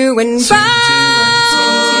swim to and fro.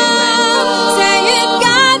 Saying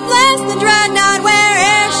God bless the Dreadnought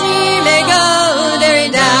where'er she may go. Derry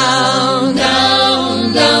down,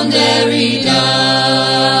 down, down, Derry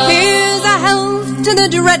down. Here's a health to the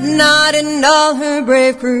Dreadnought and all her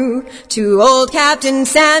brave crew, to old Captain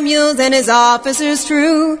Samuels and his officers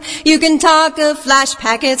true. You can talk of flash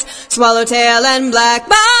packets, swallowtail and black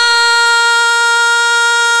ball,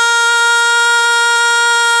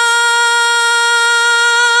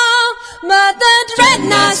 but the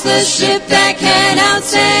Dreadnought's the ship that can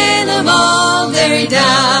outsail them all. Derry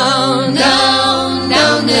down, down,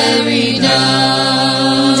 down, Derry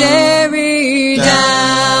down. Derry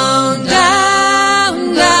down,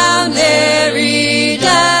 down, down, Derry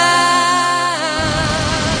down.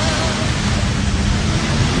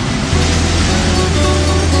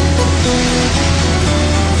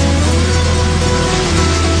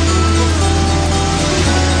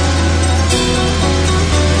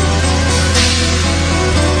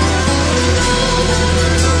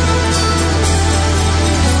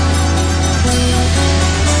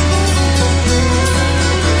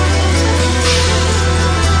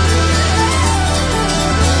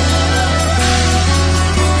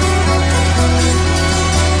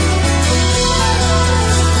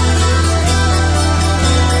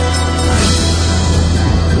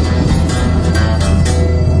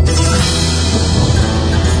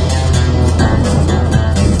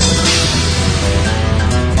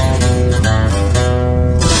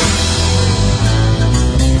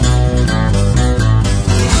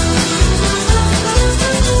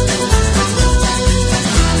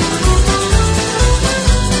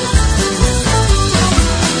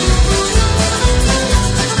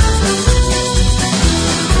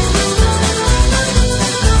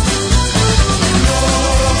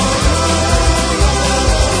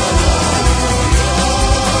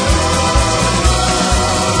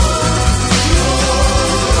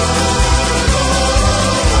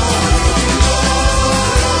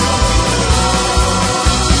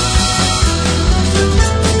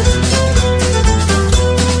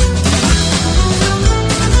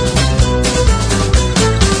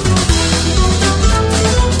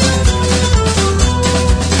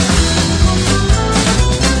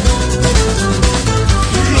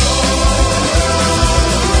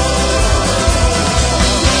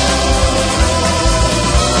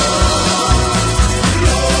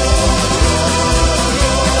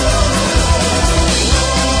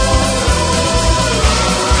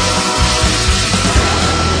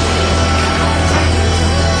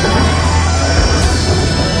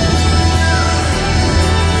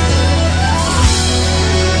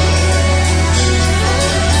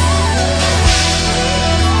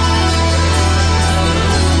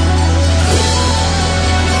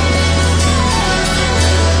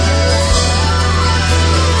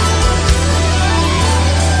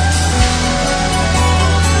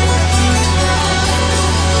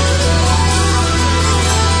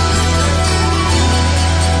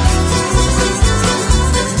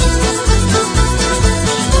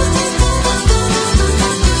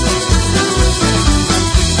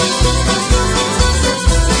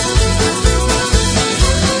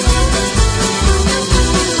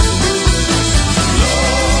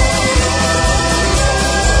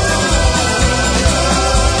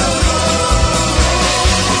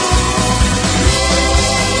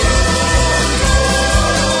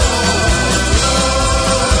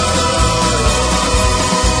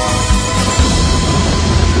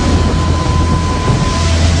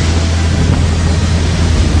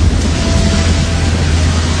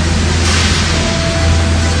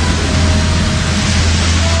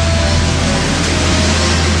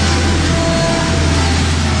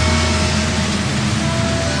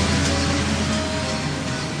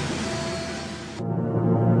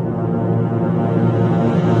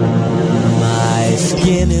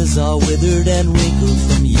 is all withered and wrinkled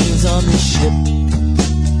from years on the ship.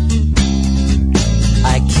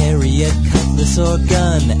 I carry a cutlass or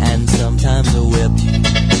gun and sometimes a whip.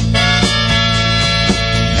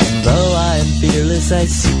 And though I am fearless, I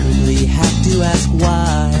secretly have to ask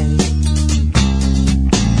why.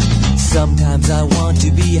 Sometimes I want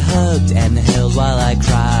to be hugged and held while I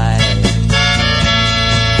cry.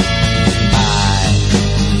 I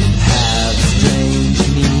have strange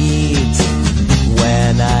needs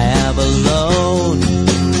when I am alone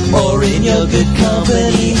or in your good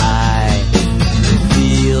company. I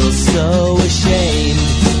feel so ashamed,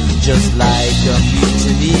 just like a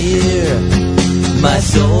mutineer. My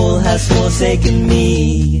soul has forsaken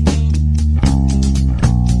me.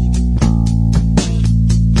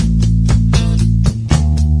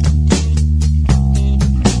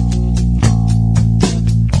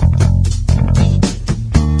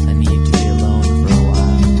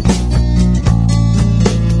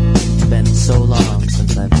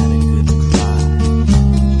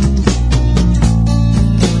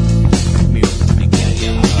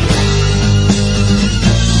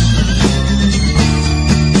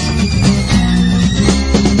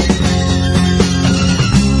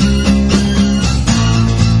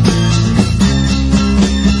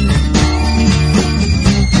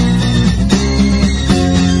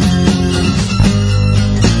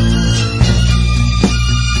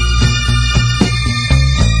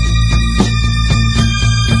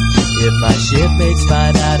 Shipmates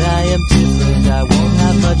find out I am different, I won't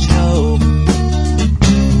have much hope.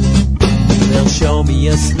 They'll show me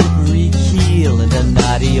a slippery keel and a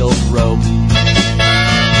knotty old rope. I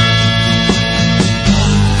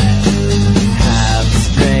have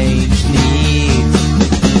strange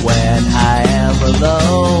needs when I am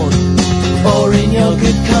alone or in your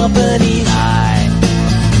good company. I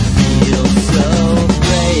feel so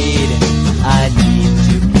afraid I need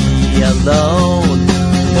to be alone.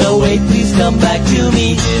 No, wait, please come back to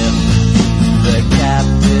me. If the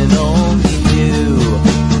captain only knew,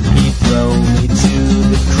 he'd throw me to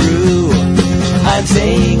the crew. I'm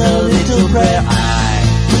saying a little prayer. I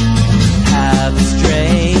have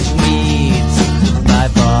strange needs. My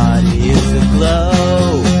body is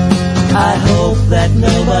aglow. I hope that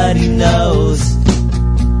nobody knows.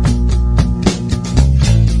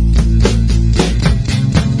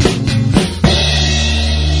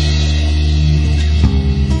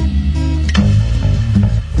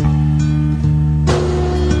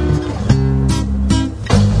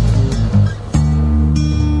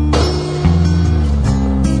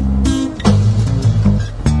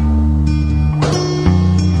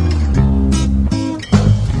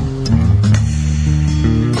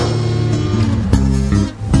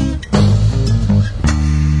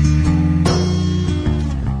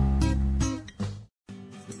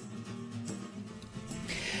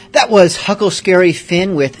 Was Huckle Scary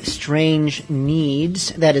Finn with Strange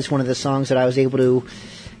Needs. That is one of the songs that I was able to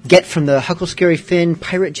get from the Huckle Scary Finn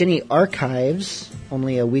Pirate Jenny archives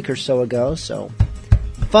only a week or so ago. So,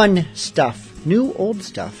 fun stuff. New, old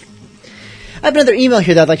stuff. I have another email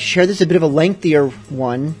here that I'd like to share. This is a bit of a lengthier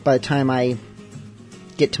one by the time I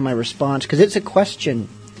get to my response, because it's a question.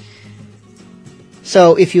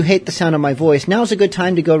 So, if you hate the sound of my voice, now's a good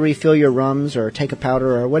time to go refill your rums or take a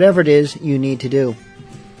powder or whatever it is you need to do.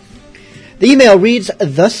 The email reads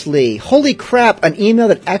thusly. Holy crap, an email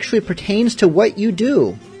that actually pertains to what you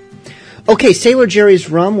do. Okay, Sailor Jerry's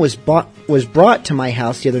rum was brought to my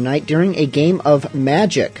house the other night during a game of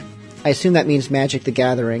Magic. I assume that means Magic the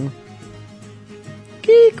Gathering.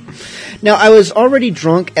 Geek. Now, I was already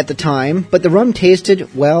drunk at the time, but the rum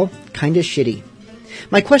tasted, well, kinda shitty.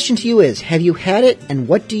 My question to you is, have you had it, and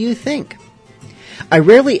what do you think? I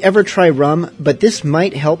rarely ever try rum, but this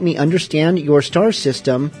might help me understand your star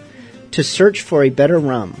system to search for a better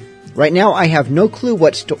rum. Right now, I have no clue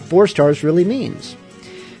what 4 stars really means.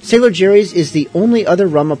 Sailor Jerry's is the only other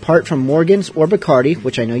rum apart from Morgan's or Bacardi,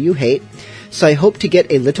 which I know you hate, so I hope to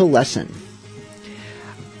get a little lesson.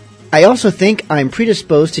 I also think I'm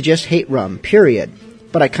predisposed to just hate rum, period,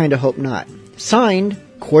 but I kinda hope not. Signed,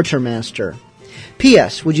 Quartermaster.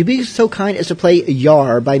 P.S. Would you be so kind as to play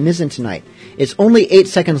Yar by Mizzen tonight? It's only 8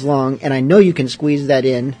 seconds long, and I know you can squeeze that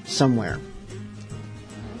in somewhere.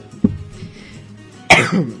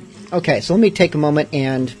 Okay, so let me take a moment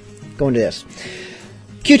and go into this.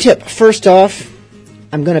 Q-Tip, first off,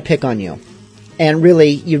 I'm going to pick on you. And really,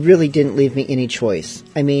 you really didn't leave me any choice.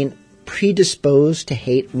 I mean, predisposed to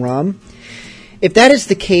hate rum? If that is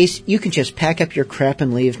the case, you can just pack up your crap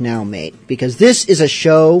and leave now, mate. Because this is a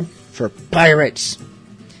show for pirates.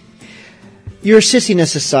 Your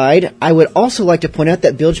sissiness aside, I would also like to point out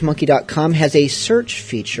that BilgeMonkey.com has a search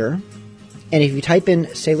feature. And if you type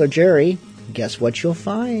in Sailor Jerry, guess what you'll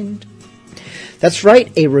find? That's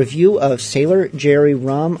right, a review of Sailor Jerry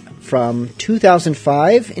rum from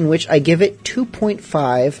 2005, in which I give it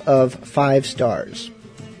 2.5 of 5 stars.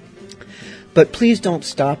 But please don't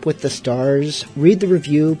stop with the stars. Read the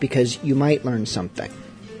review because you might learn something.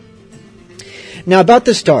 Now about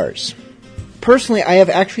the stars. Personally, I have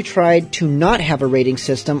actually tried to not have a rating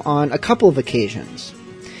system on a couple of occasions,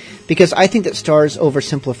 because I think that stars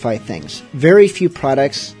oversimplify things. Very few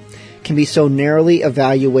products can be so narrowly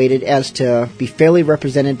evaluated as to be fairly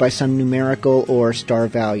represented by some numerical or star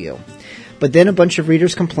value. But then a bunch of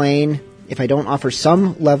readers complain if I don't offer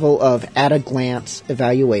some level of at-a-glance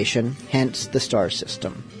evaluation, hence the star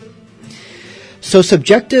system. So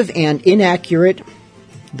subjective and inaccurate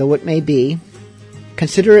though it may be,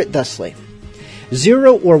 consider it thusly.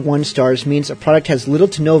 0 or 1 stars means a product has little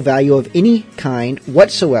to no value of any kind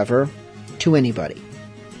whatsoever to anybody.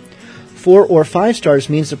 4 or 5 stars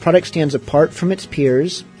means the product stands apart from its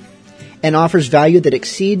peers and offers value that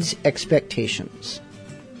exceeds expectations.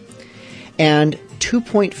 And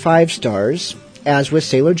 2.5 stars, as with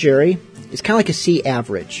Sailor Jerry, is kind of like a C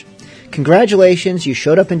average. Congratulations, you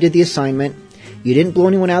showed up and did the assignment. You didn't blow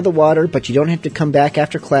anyone out of the water, but you don't have to come back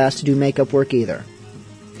after class to do makeup work either.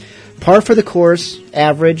 Par for the course,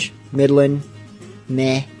 average, middling,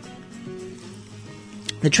 meh.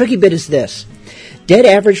 The tricky bit is this. Dead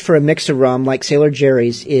average for a mixer rum like Sailor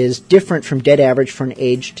Jerry's is different from dead average for an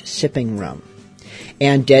aged sipping rum.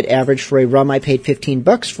 And dead average for a rum I paid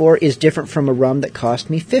 $15 for is different from a rum that cost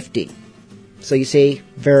me $50. So you see,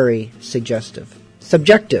 very suggestive.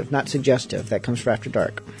 Subjective, not suggestive. That comes for After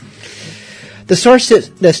Dark. The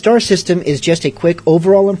star system is just a quick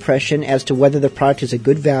overall impression as to whether the product is a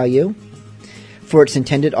good value for its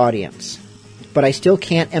intended audience. But I still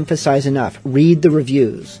can't emphasize enough. Read the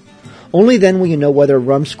reviews. Only then will you know whether a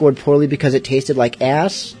rum scored poorly because it tasted like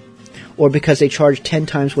ass or because they charged 10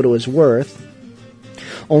 times what it was worth.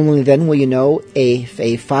 Only then will you know a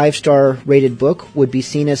 5-star rated book would be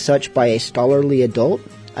seen as such by a scholarly adult,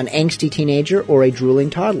 an angsty teenager, or a drooling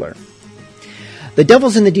toddler. The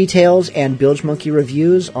devil's in the details, and Bilge Monkey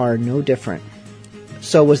reviews are no different.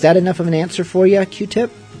 So was that enough of an answer for you,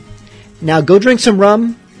 Q-Tip? Now go drink some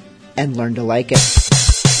rum and learn to like it.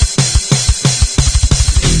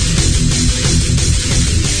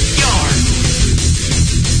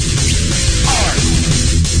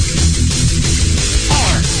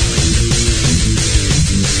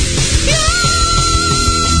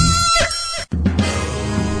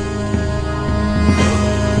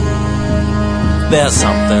 There's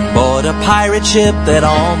something aboard a pirate ship that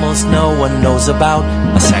almost no one knows about.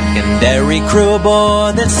 A secondary crew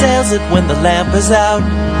aboard that sails it when the lamp is out.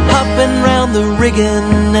 Hopping round the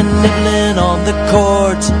rigging and nibbling on the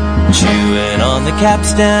cords, chewing on the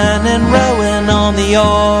capstan and rowing on the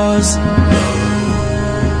oars.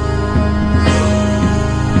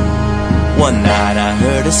 One night I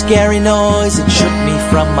heard a scary noise, it shook me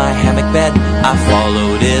from my hammock bed. I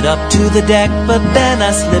followed it up to the deck, but then I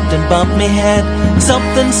slipped and bumped me head.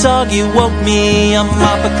 Something soggy woke me, a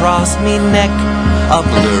mop across me neck. A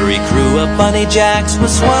blurry crew of bunny jacks was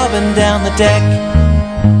swabbing down the deck.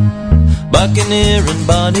 Buccaneer and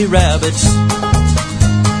bunny rabbits,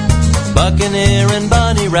 Buccaneer and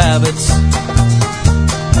bunny rabbits,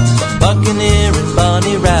 Buccaneer and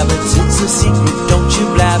bunny rabbits, it's a secret, don't you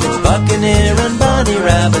blab it. Buccaneer and bunny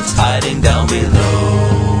rabbits hiding down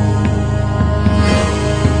below.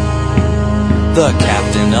 The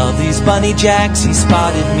captain of these bunny jacks, he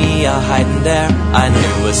spotted me a-hiding there. I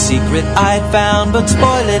knew a secret I'd found, but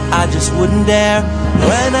spoil it I just wouldn't dare.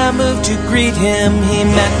 When I moved to greet him, he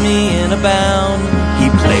met me in a bound. He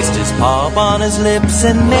placed his paw upon his lips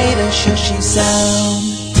and made a shushy sound.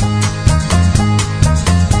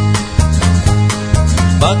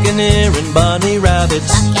 Buccaneer and bunny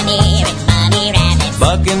rabbits, Buccaneer and bunny rabbits,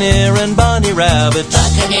 Buccaneer and bunny rabbits,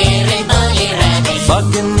 Buccaneer and bunny rabbits,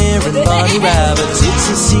 Buccaneer and bunny rabbits, it's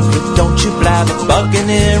a secret, don't you blab it.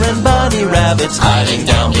 Buccaneer and bunny rabbits hiding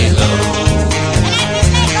down below.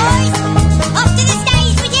 off to the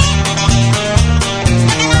stage with you. And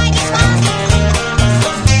I just want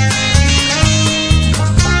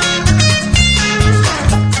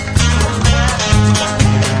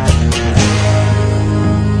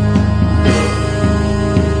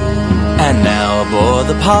And now aboard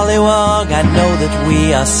the Pollywog, I know that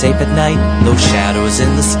we are safe at night. Those shadows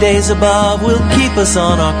in the stays above will keep us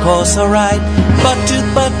on our course alright.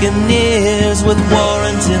 Buck-toothed buccaneers with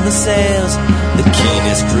warrants in the sails, the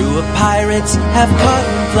keenest crew of pirates have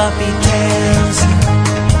cotton fluffy tails.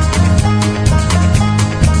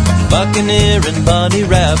 Buccaneer and bunny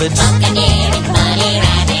rabbits, Buccaneer and bunny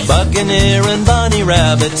rabbits, Buccaneer and bunny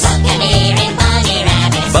rabbits. Buccaneer and bunny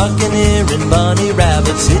rabbits. Buccaneer and bunny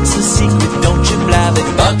rabbits. It's a secret, don't you blab it.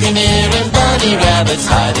 Buccaneer and bunny rabbits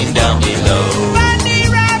hiding down below. Bunny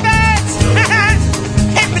rabbits!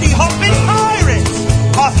 Hippity hopping pirates!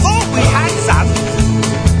 I thought we had some.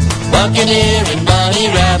 Buccaneer and bunny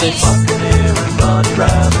rabbits. Buccaneer and bunny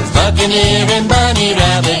rabbits. Buccaneer and bunny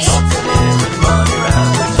rabbits.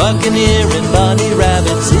 Buccaneer and bunny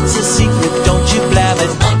rabbits. It's a secret, don't you blab it.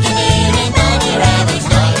 Buccaneer and bunny rabbits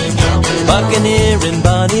hiding down below. Buccaneer and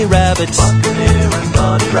bunny rabbits. Buccaneer and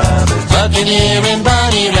bunny rabbits. Buccaneer and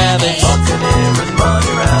bunny rabbits. Buccaneer and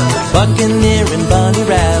bunny rabbits. Buccaneer and bunny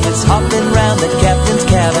rabbits hopping round the captain's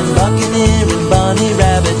cabin. Buccaneer and bunny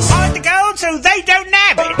rabbits. Hide the gold so they don't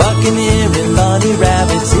nab it. Buccaneer and bunny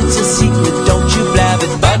rabbits. It's a secret, don't you blab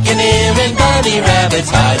it. Buccaneer and bunny rabbits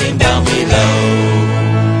hiding down below.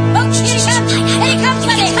 Here comes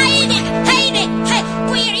Bunny. Hide it. Hide it.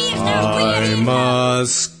 Queer ears now. I'm a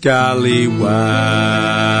scallywag,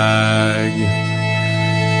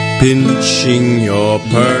 pinching your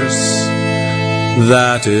purse.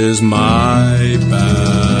 That is my bag.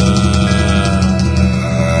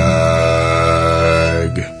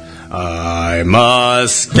 I'm a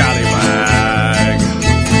scallywag.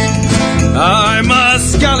 I'm a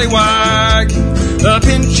scallywag,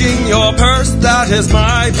 pinching your purse. That is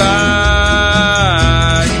my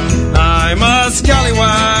bag. I'm a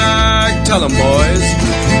scallywag. Tell 'em, boys.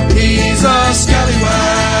 He's a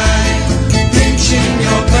scallywag, pinching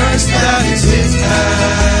your purse. That is his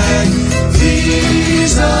bag.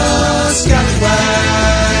 He's a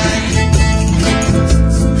scallywag.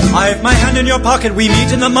 I have my hand in your pocket. We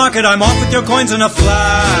meet in the market. I'm off with your coins in a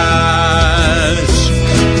flash.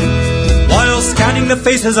 While scanning the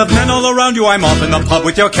faces of men all around you, I'm off in the pub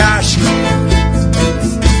with your cash.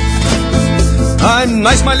 I'm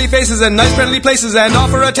nice smiley faces and nice friendly places and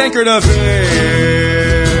offer a tankard of ale.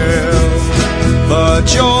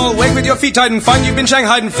 But you'll wake with your feet tight and find you've been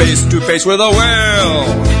shanghaied and face to face with a whale.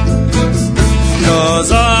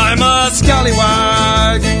 'Cause I'm a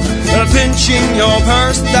scallywag, pinching your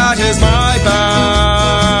purse. That is my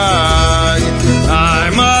bag.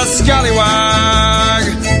 I'm a scallywag.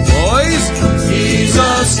 Boys, he's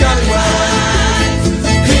a scallywag,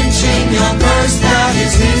 pinching your purse. That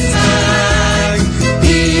is his bag.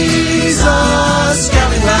 He's a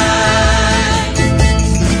scallywag.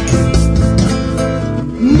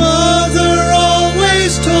 Mother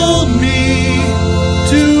always told me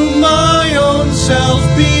to my own self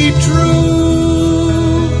be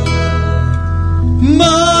true.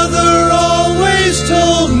 Mother always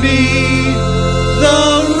told me the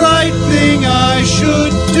right thing I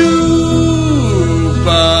should do.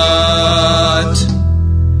 But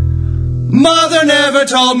Mother never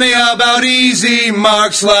told me about easy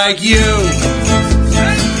marks like you.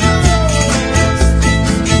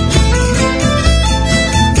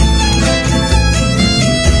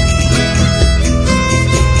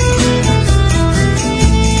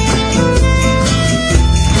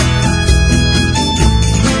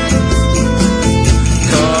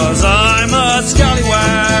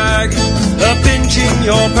 Pinching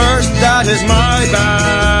your purse, that is my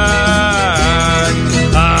bag.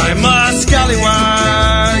 I'm a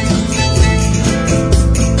scallywag.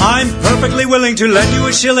 I'm perfectly willing to lend you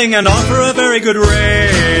a shilling and offer a very good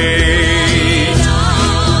rate.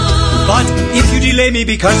 But if you delay me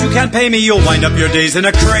because you can't pay me, you'll wind up your days in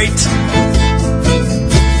a crate.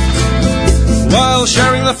 While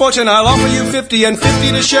sharing the fortune, I'll offer you 50 and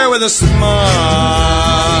 50 to share with a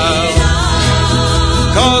smile.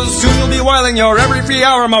 'Cause soon you'll be whiling your every free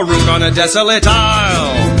hour marooned on a desolate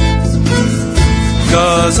isle.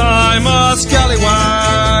 'Cause I'm a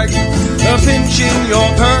scallywag, pinching your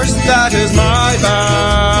purse. That is my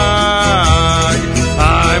bag.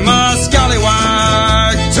 I'm a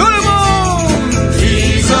scallywag. To the moon!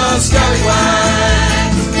 He's a scallywag,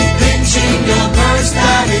 pinching your purse.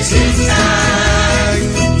 That is his bag.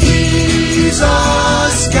 He's a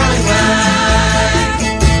scallywag.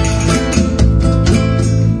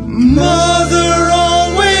 Mother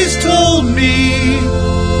always told me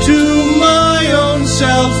to my own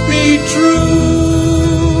self be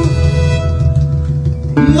true.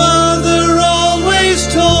 Mother always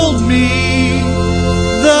told me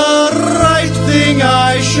the right thing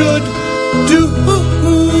I should do.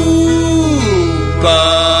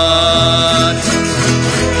 But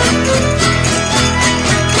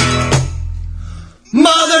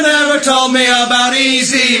Mother never told me about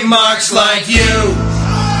easy marks like you.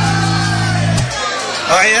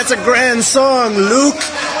 Aye, that's a grand song, Luke.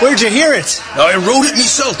 Where'd you hear it? I wrote it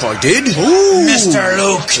myself, I did. Ooh. Mr.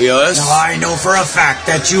 Luke. Yes? Now, I know for a fact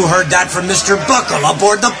that you heard that from Mr. Buckle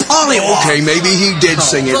aboard the Pollywog. Okay, maybe he did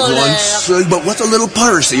sing it once, but what's a little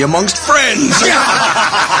piracy amongst friends?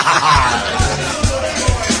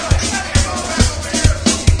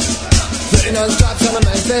 39 stripes on a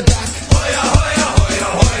man's bare back.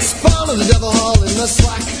 Spawn of the devil hall in the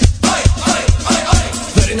slack.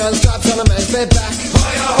 39 stripes on a man's bare back.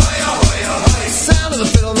 Sound of the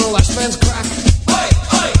fiddle and the lash man's crack.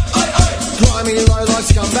 Grimy low-life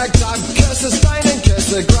scumbag tug. Curse the stain and curse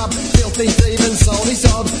the grub. Filthy thief and salty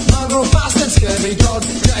sob. Mongrel bastard scurvy dog.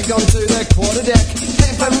 Dragged onto the quarterdeck.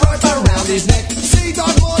 Hemp and rope around his neck. Sea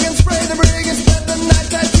Dog Morgan spray the brig and spread the night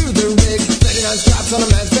that to the rig. 39 straps on a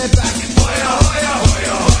man's bare back.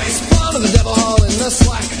 Spawn of the devil hole in the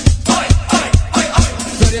slack.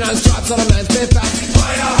 39 stripes on a man's bare back.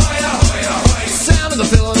 Sound of the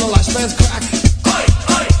fiddle and the lash man's crack.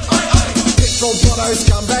 Pitfall blotto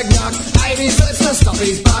scumbag knock. 80s lips to stop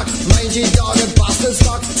his buck. Mangy dog and bastard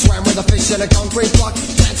stock. Swam with a fish in a concrete block.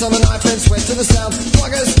 Dance on the knife and sweat to the sound.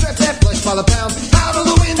 Floggers strip their flesh by the pound. Out of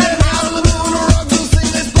the wind and out of the moon. Rogues will sing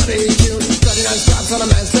this bloody tune. 39 straps on a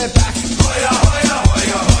man's bare back.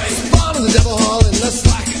 Spawn of the devil hole in the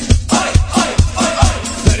slack.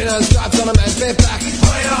 39 stripes on a man's bare back.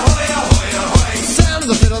 Sound of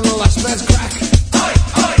the fiddle and the lash man's crack.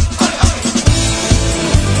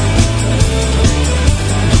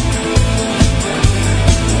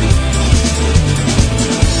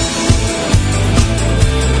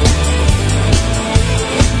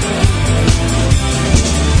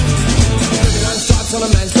 On a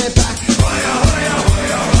man's bare back.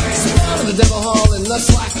 Spawn of the devil hole in the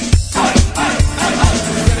slack.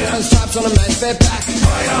 39 stripes on a man's bare back.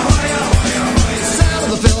 Sound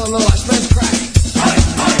of the fiddle and the lash man's crack.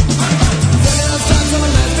 39 stripes on a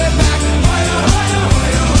man's bare back.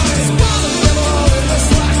 Spawn of the devil hole in the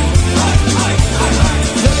slack.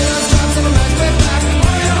 39 stripes on a man's bare back.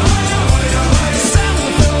 Sound of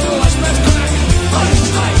the fiddle and the lash man's crack.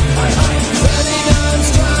 39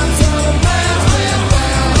 stripes on a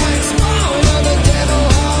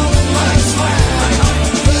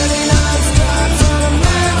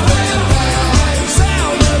man's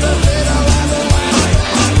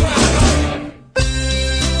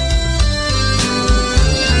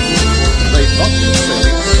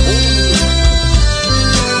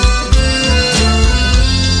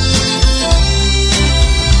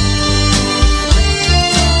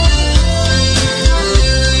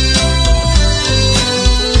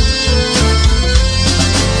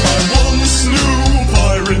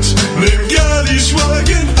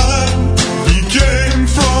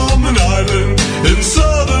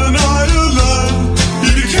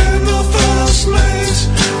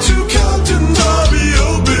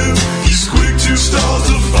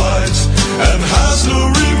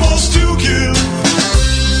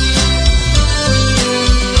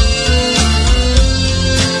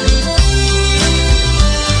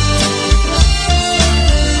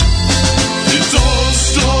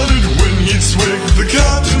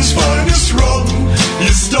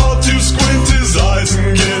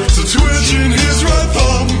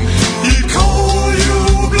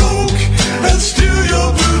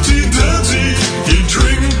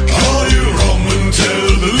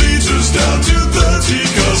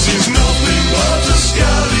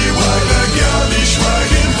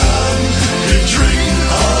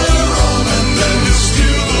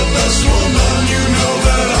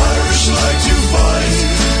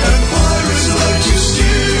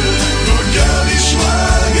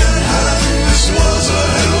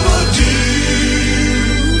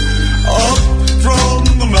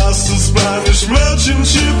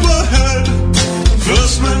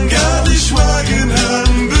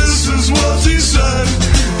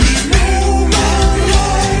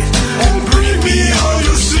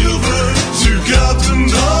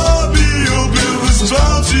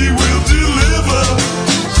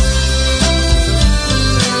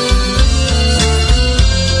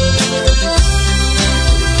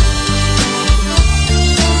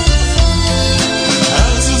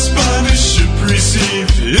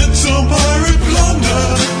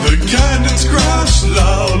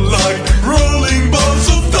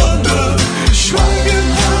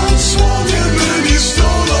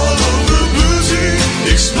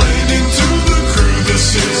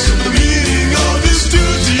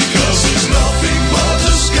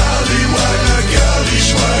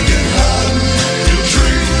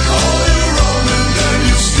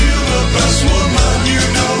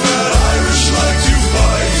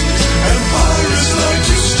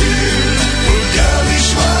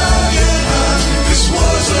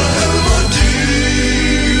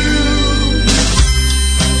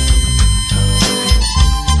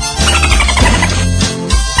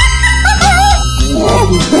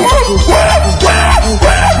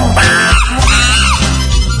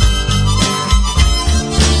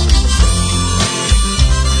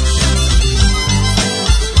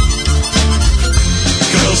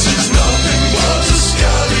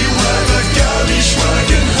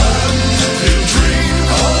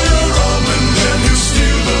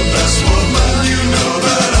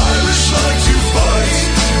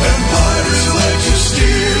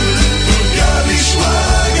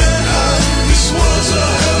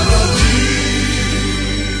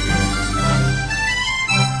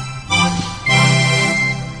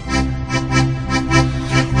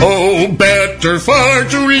better far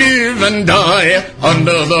to live and die.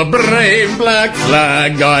 Under the brave black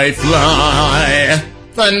flag I fly,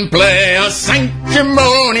 than play a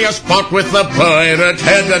sanctimonious part with the pirate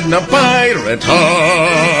head and the pirate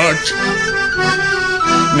heart.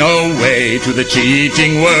 No way to the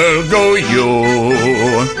cheating world go you,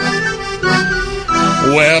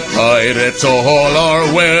 where pirates all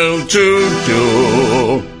are well to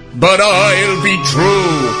do. But I'll be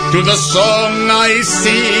true to the song I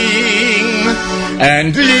sing,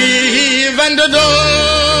 and live and die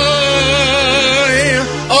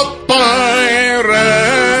a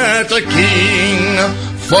pirate, a king.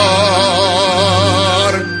 For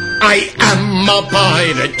I am a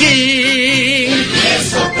pirate king.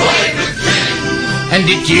 Yes, a pirate king. And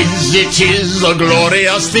it is a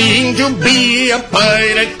glorious thing to be a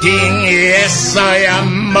pirate king. Yes, I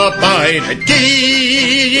am a pirate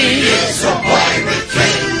king. Yes, a pirate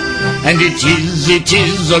king. And it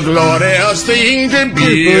is a glorious thing to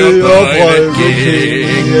be a pirate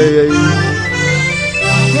king.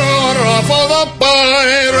 Hurrah for the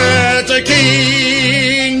pirate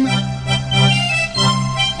king.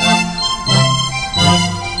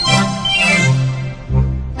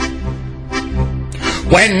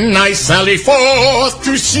 When I sally forth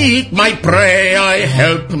to seek my prey, I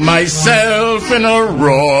help myself in a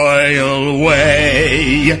royal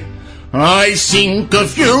way. I sink a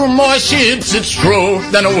few more ships, it's true,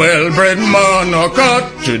 than a well-bred monarch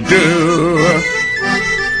ought to do.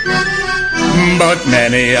 But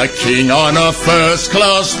many a king on a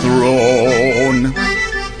first-class throne,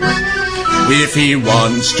 if he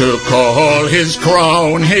wants to call his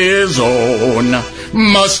crown his own,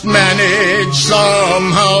 must manage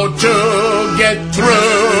somehow to get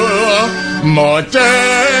through more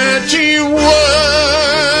dirty work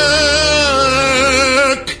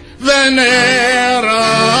than e'er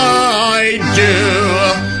I do.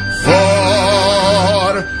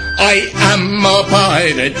 For I am a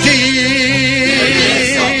pirate king,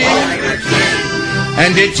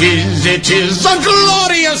 and it is a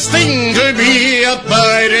glorious thing to be a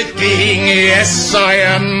pirate king. Yes, I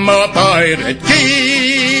am a pirate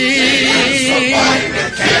king. Yes, a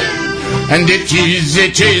pirate king. And it is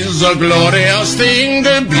a glorious thing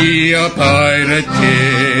to be a pirate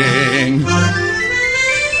king.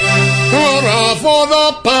 Hurrah for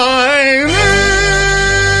the pirate!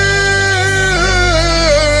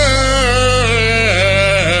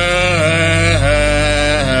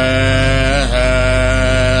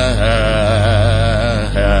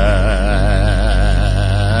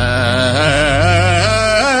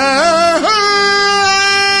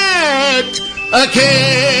 A king.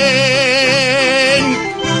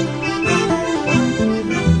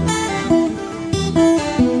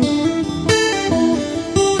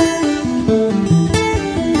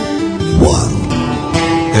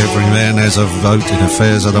 Every man has a vote in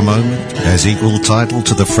affairs of the moment, has equal title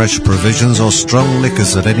to the fresh provisions or strong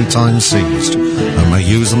liquors at any time seized, and may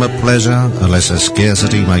use them at pleasure unless a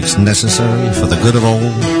scarcity makes necessary for the good of all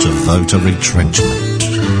to vote a retrenchment.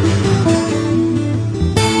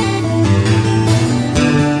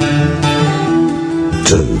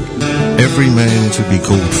 Every man to be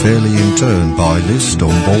called fairly in turn by list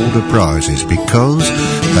on board of prizes, because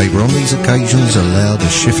they were on these occasions allowed a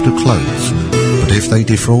shift of clothes. But if they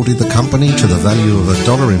defrauded the company to the value of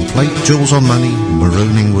 $1 in plate, jewels or money,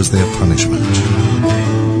 marooning was their punishment.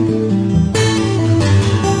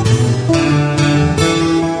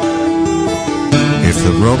 If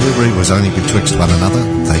the robbery was only betwixt one another,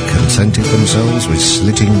 they contented themselves with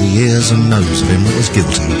slitting the ears and nose of him that was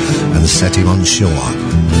guilty, and set him on shore,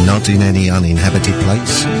 not in any uninhabited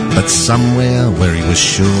place, but somewhere where he was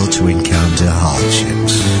sure to encounter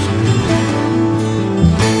hardships.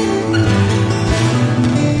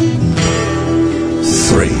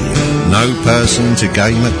 3. No person to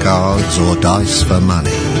game at cards or dice for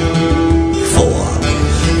money. 4.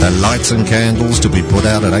 The lights and candles to be put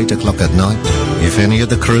out at 8 o'clock at night. If any of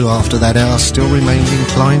the crew after that hour still remained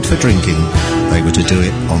inclined for drinking, they were to do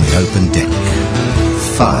it on the open deck.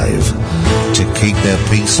 5. To keep their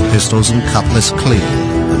piece, pistols and cutlass clean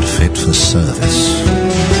and fit for service.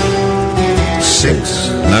 6.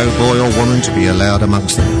 No boy or woman to be allowed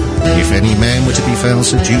amongst them. If any man were to be found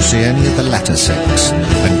seducing any of the latter sex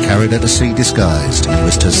and carried at a sea disguised, he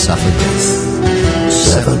was to suffer death.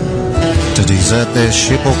 7. To desert their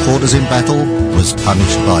ship or quarters in battle was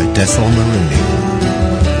punished by death or marooning.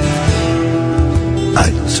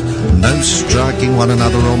 8. No striking one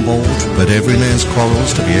another on board, but every man's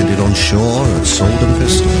quarrels to be ended on shore at sword and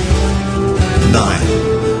pistol. 9.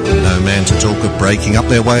 No man to talk of breaking up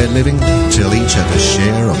their way of living till each had a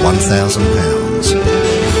share of £1,000.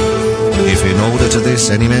 If in order to this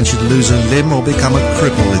any man should lose a limb or become a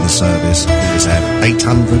cripple in service, he is had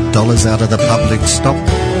 $800 out of the public stock,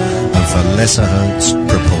 and for lesser hurts,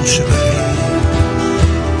 proportionally.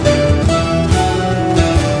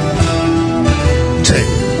 10.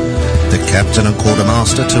 The captain and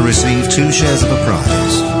quartermaster to receive 2 shares of a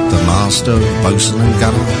prize. The master, boatswain and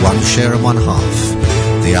gunner, 1 share and 1/2.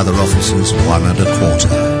 The other officers, 1 1/4.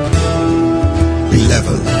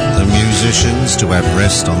 11. The musicians to have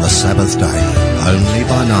rest on the Sabbath day, only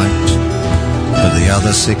by night, but the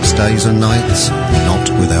other 6 days and nights not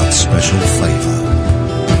without special favour.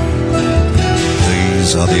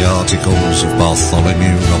 These are the articles of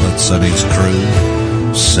Bartholomew Roberts and his crew,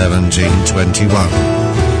 1721,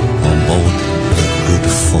 on board the Good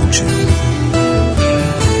Fortune.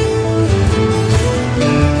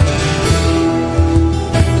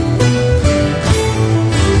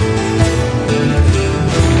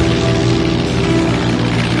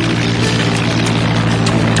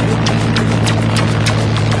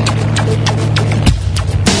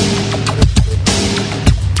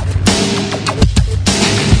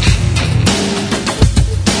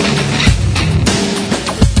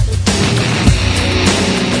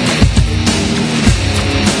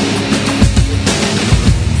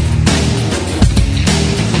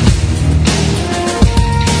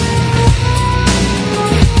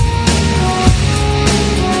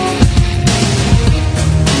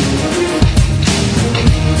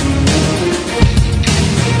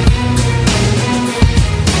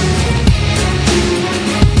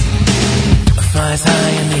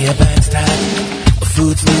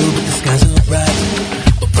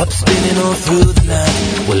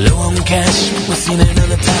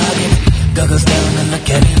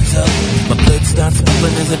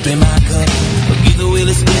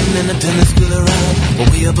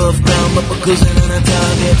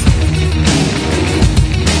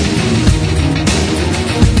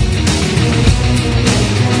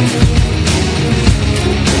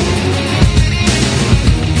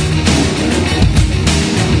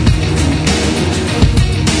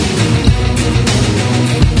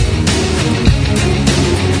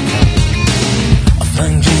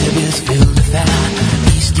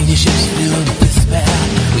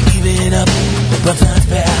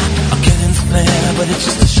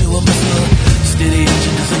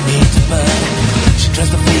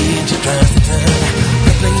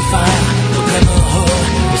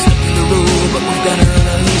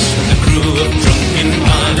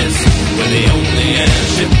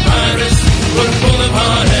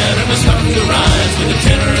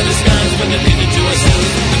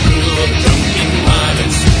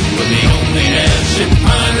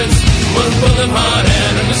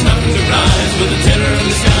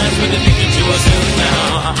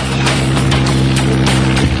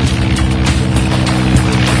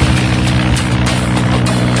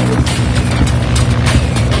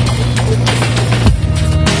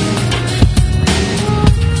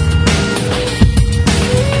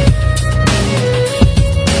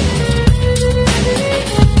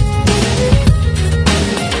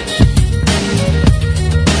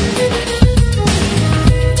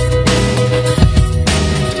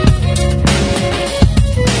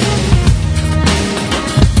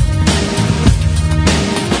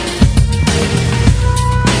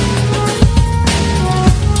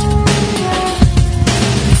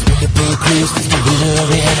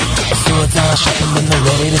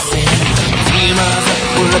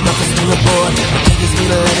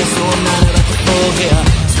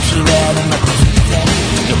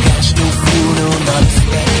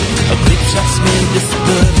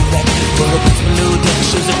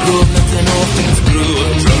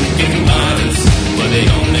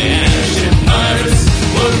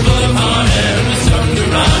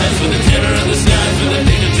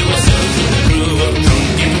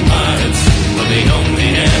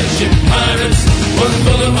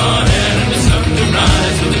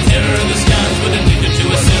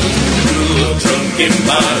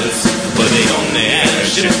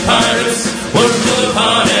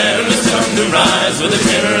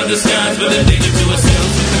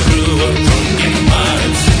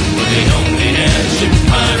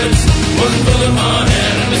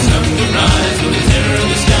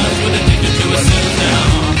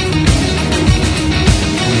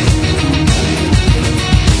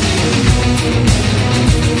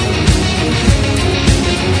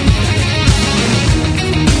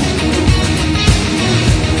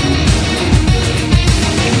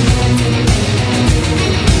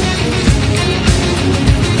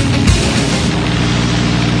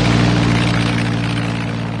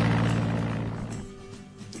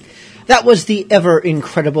 That was the ever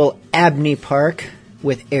incredible Abney Park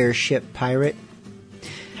with Airship Pirate.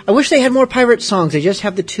 I wish they had more pirate songs. They just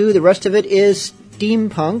have the two. The rest of it is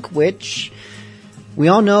steampunk, which we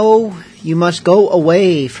all know you must go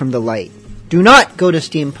away from the light. Do not go to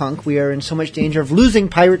steampunk. We are in so much danger of losing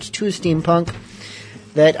pirates to steampunk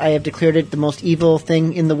that I have declared it the most evil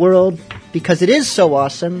thing in the world because it is so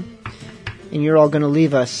awesome, and you're all going to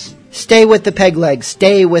leave us. Stay with the peg legs.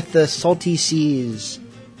 Stay with the salty seas.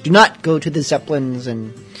 Do not go to the Zeppelins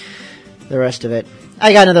and the rest of it.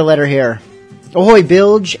 I got another letter here. Ahoy,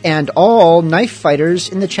 Bilge, and all knife fighters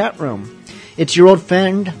in the chat room. It's your old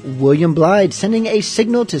friend, William Blythe, sending a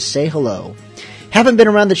signal to say hello. Haven't been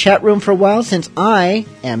around the chat room for a while since I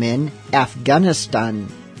am in Afghanistan,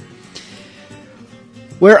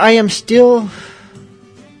 where I am still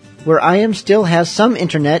has some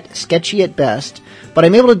internet, sketchy at best, but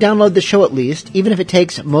I'm able to download the show at least, even if it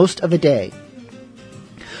takes most of a day.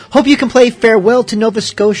 Hope you can play Farewell to Nova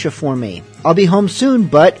Scotia for me. I'll be home soon,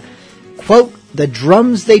 but, quote, the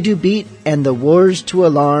drums they do beat and the wars to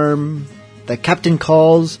alarm, the captain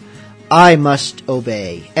calls, I must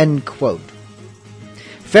obey, end quote.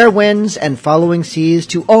 Fair winds and following seas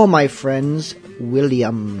to all my friends,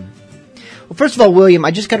 William. Well, first of all, William,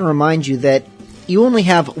 I just got to remind you that you only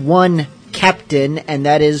have one captain, and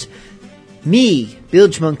that is me,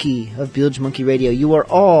 Bilge Monkey of Bilge Monkey Radio. You are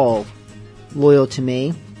all loyal to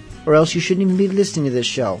me, or else you shouldn't even be listening to this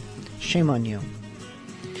show. Shame on you.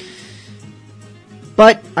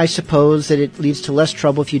 But I suppose that it leads to less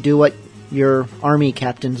trouble if you do what your Army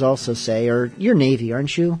captains also say, or you're Navy,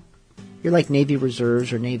 aren't you? You're like Navy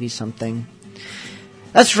Reserves or Navy something.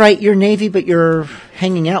 That's right, you're Navy, but you're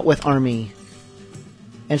hanging out with Army.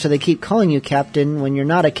 And so they keep calling you captain when you're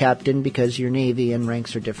not a captain because you're Navy and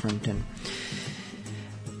ranks are different. And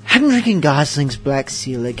I'm drinking Gosling's Black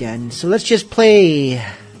Seal again. So let's just play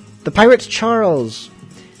the Pirates Charles.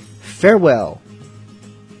 Farewell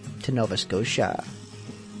to Nova Scotia,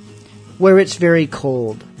 where it's very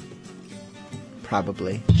cold.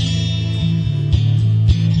 Probably.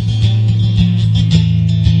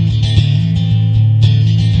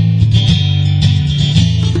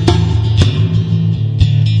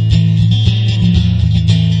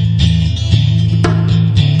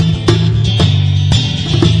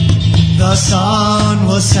 The sun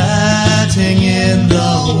was setting in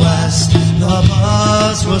the west. The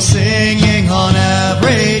birds were singing on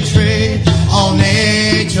every tree. All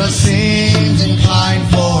nature seemed inclined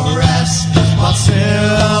for rest, but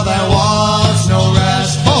still there was no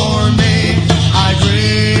rest for me. I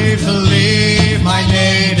grieve to leave my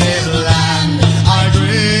native land. I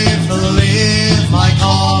grieve to leave my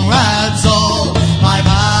comrades all, my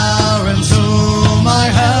parents whom I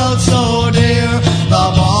held so dear, the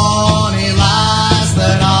bonny lass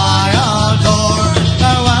that I adore.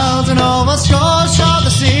 Farewell to Nova Scotia,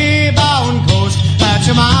 the sea-bound coast, that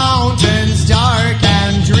your mountains dark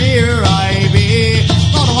and drear I be.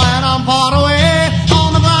 But when I'm far away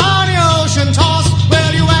on the briny ocean tossed,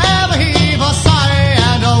 will you ever heave a sigh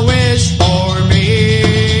and a wish for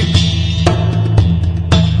me?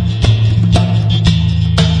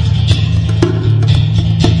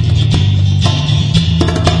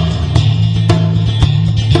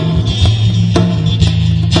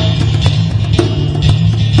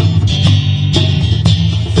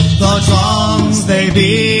 The drums they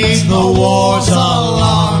beat, the war's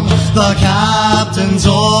alarm, the captain's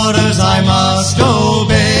orders I must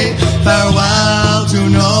obey. Farewell to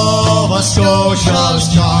Nova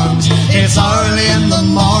Scotia's charms. It's early in the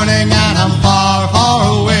morning and I'm far,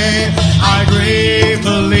 far away. I grieve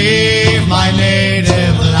to leave my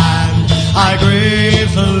native land. I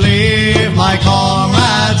grieve to leave my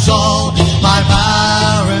comrades all, my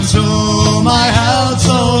parents whom I held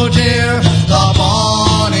so dear, the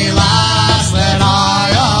bonny lass that I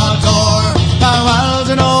adore. Farewell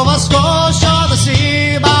to Nova Scotia, the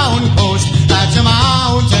sea-bound coast, that your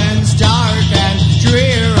mountains dark and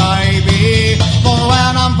drear I be. For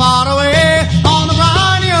when I'm far away on the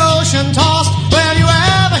briny ocean tossed, will you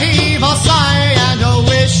ever heave a sigh and a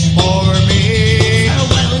wish for me?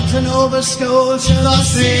 Farewell to Nova Scotia, the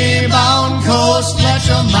sea-bound coast, let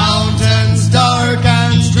your mountains dark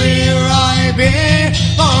and drear I be.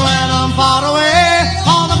 For when I'm far away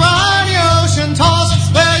on the briny ocean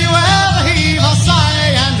tossed, will you ever heave a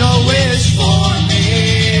sigh and a wish for me?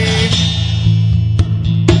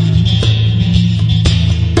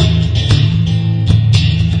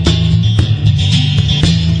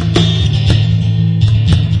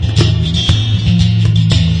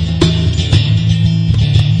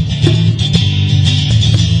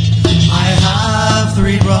 I have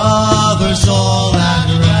 3 brothers all at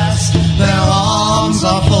rest. Their arms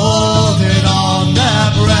are folded on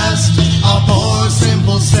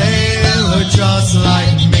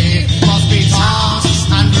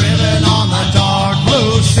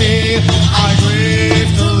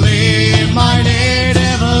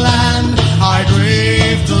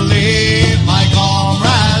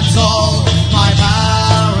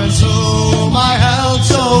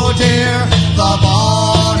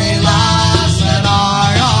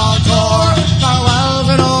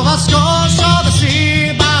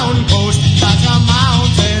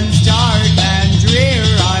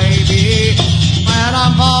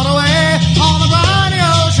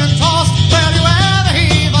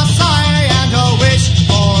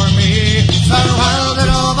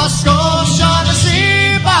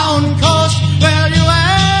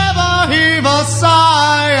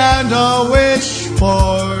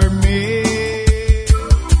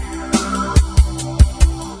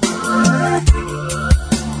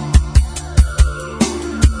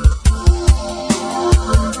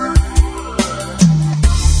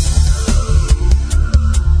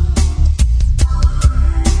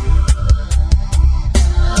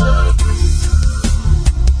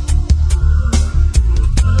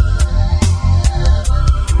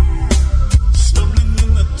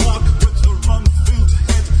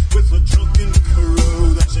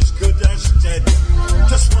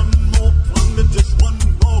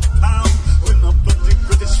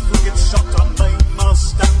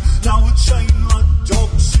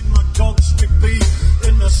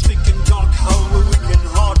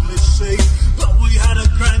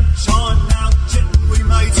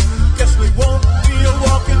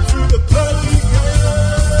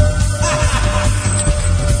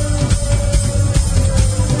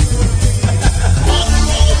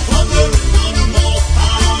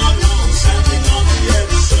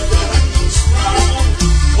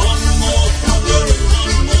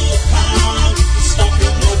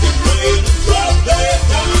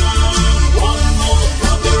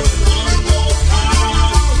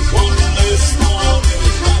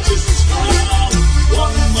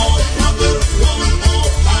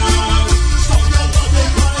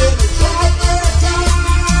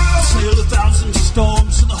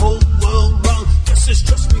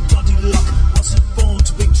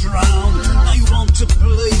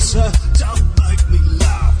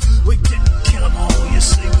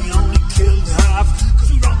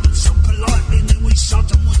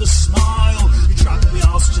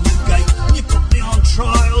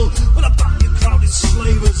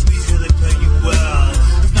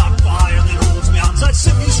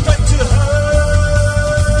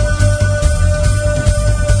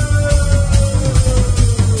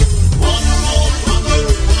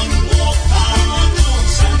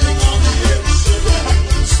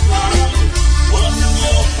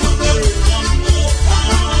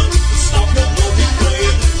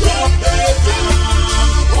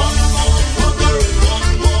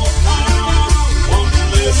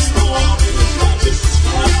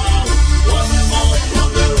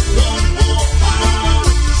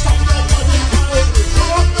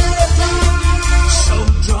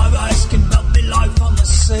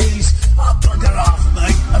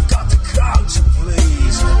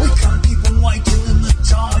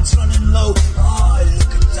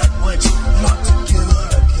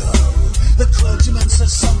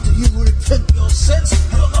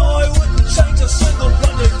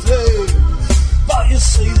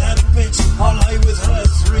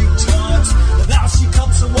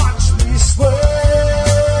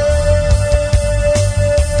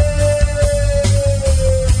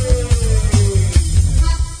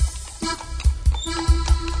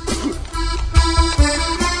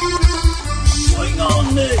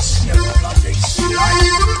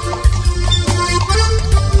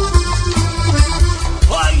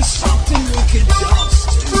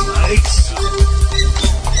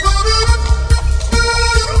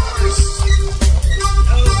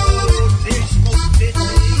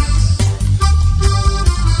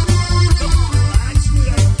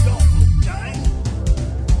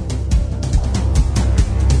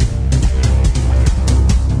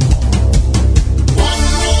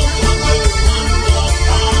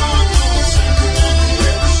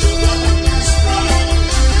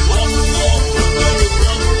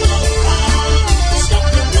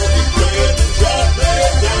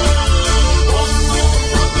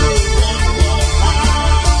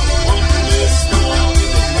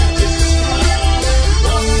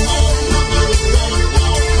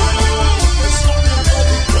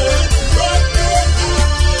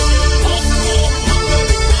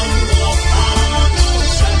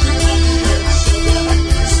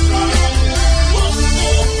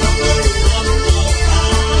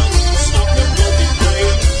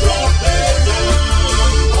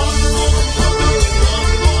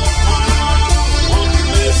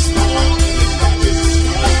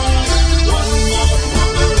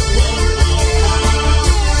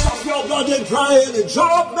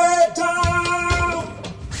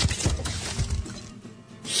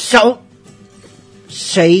So,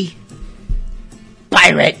 say,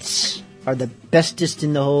 Pirates are the bestest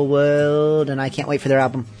in the whole world, and I can't wait for their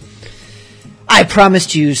album. I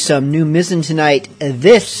promised you some new Mizzen tonight.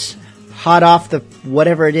 This, hot off the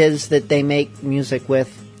whatever it is that they make music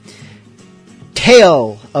with,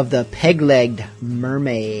 Tale of the Peg-Legged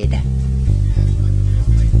Mermaid.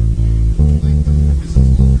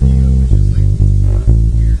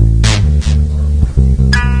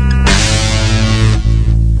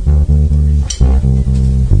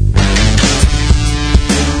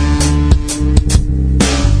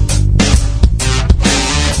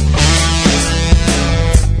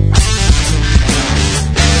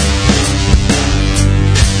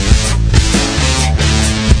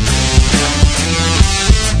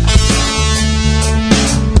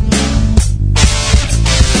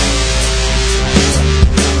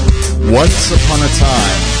 Once upon a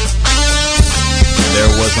time,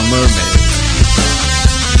 there was a mermaid.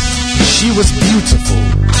 She was beautiful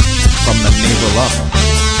from the navel up.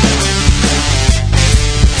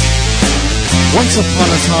 Once upon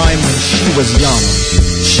a time when she was young,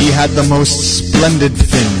 she had the most splendid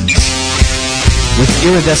fins, with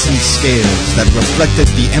iridescent scales that reflected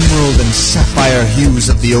the emerald and sapphire hues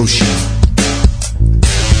of the ocean.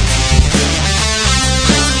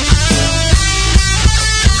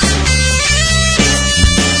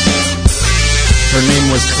 Her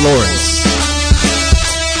name was Florence.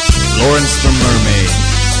 Florence the Mermaid.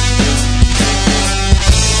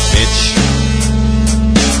 Bitch.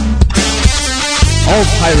 All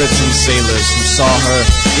pirates and sailors who saw her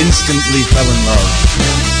instantly fell in love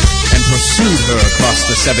and pursued her across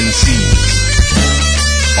the 7 seas.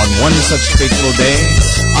 On one such fateful day,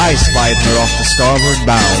 I spied her off the starboard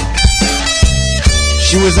bow.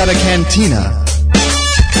 She was at a cantina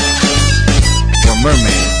for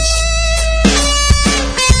mermaids,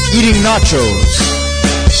 eating nachos.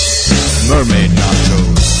 Mermaid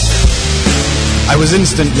nachos. I was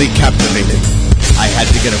instantly captivated. I had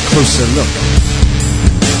to get a closer look.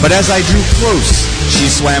 But as I drew close,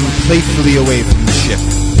 she swam playfully away from the ship,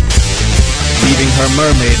 leaving her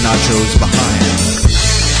mermaid nachos behind.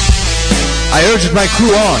 I urged my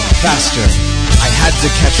crew on, faster. I had to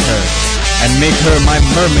catch her and make her my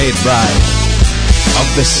mermaid bride of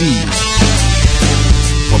the sea.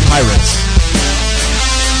 For pirates.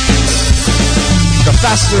 The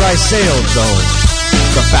faster I sailed, though,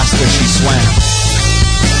 the faster she swam.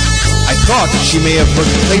 I thought she may have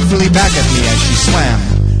looked playfully back at me as she swam,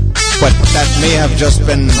 but that may have just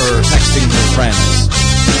been her texting her friends.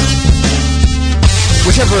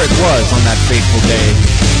 Whichever it was on that fateful day,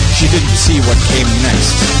 she didn't see what came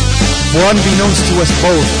next. For unbeknownst to us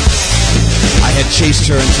both, I had chased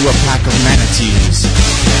her into a pack of manatees.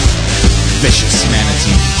 Vicious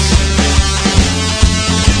manatees.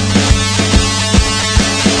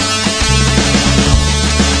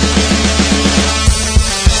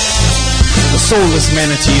 The soulless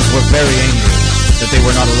manatees were very angry that they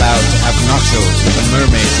were not allowed to have nachos with the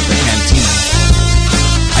mermaids at the cantina.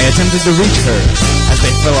 I attempted to reach her as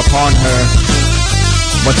they fell upon her,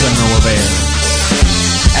 but to no avail.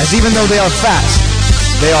 As even though they are fast,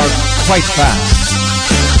 they are quite fast.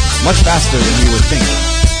 Much faster than you would think.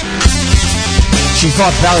 She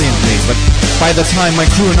fought valiantly, but by the time my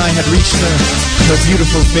crew and I had reached her, her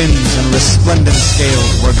beautiful fins and resplendent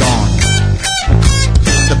scales were gone.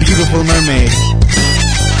 The beautiful mermaid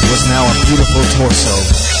was now a beautiful torso.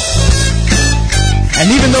 And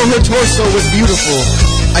even though her torso was beautiful,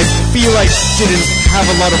 I feel I didn't have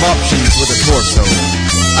a lot of options with a torso.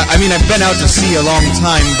 I mean, I've been out to sea a long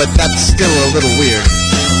time, but that's still a little weird.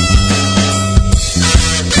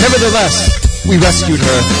 Nevertheless, we rescued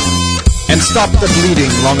her and stopped the bleeding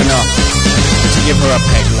long enough to give her a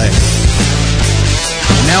peg leg.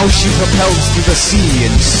 Now she propels through the sea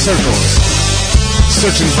in circles,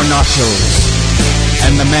 searching for nachos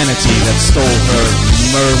and the manatee that stole her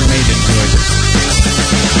mermaidenhood.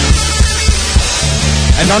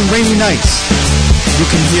 And on rainy nights, you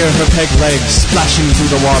can hear her peg legs splashing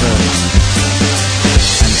through the water.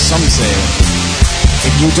 And some say,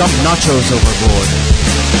 if you dump nachos overboard,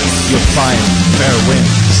 you'll find fair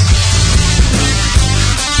winds.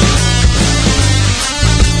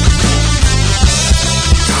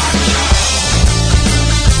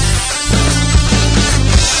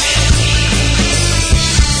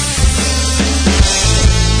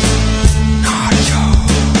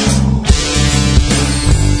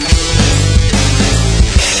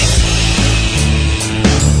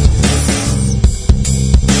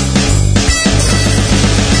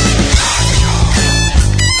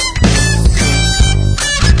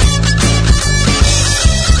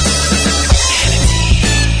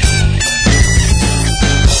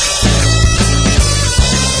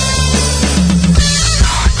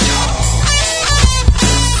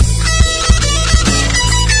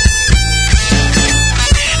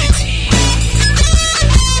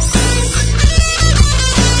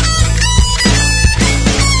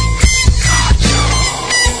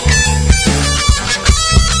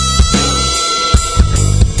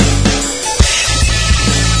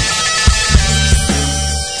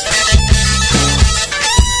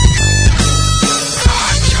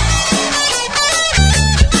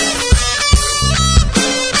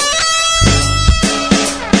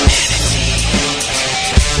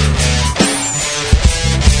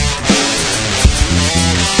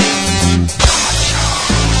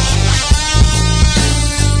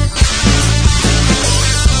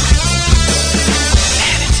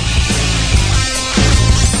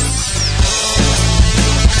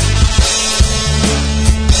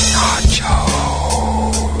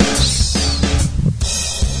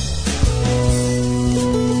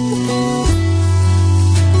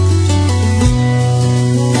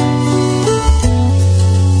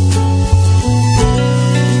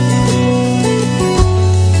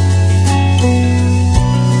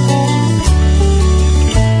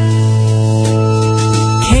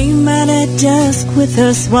 dusk with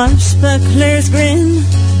a swashbuckler's grin,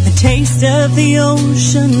 a taste of the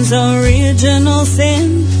ocean's original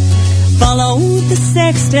sin. Followed the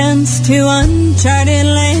sextants to uncharted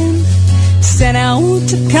land, set out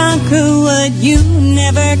to conquer what you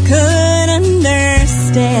never could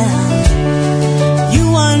understand.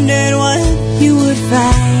 You wondered what you would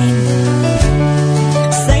find,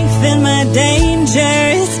 safe in my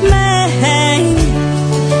dangerous mind,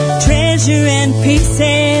 treasure and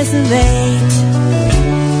pieces of eight.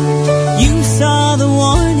 You saw the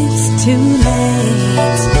warnings too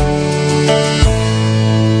late.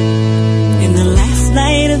 In the last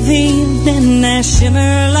light of evening I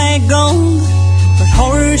shimmer like gold, but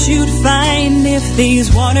horrors you'd find if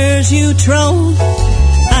these waters you trod.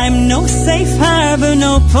 I'm no safe harbor,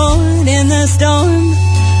 no port in the storm.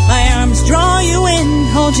 My arms draw you in,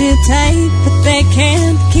 hold you tight, but they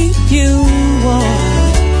can't keep you warm.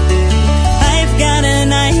 I've got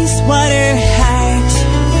an ice water heart,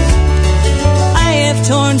 I have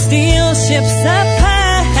torn steel ships apart.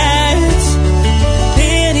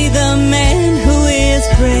 Pity the man who is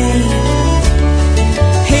brave,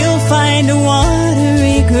 he'll find a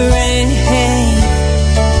watery grave.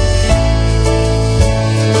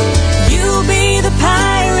 You be the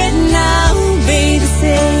pirate and I'll be the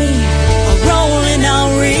sea, I'll roll and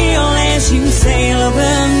I'll reel as you sail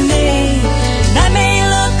over me. And I may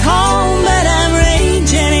look calm, but I'm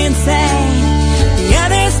raging insane. The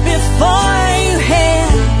others before you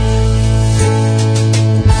have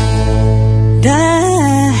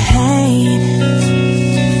died.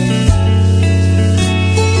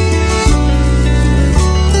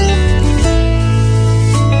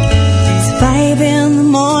 It's 5 in the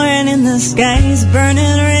morning, the sky's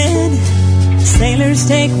burning red. Sailors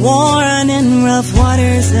take warning, rough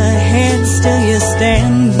waters ahead. Still you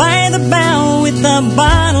stand by the bow with the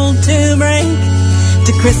bottle to break,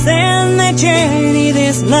 to christen the journey,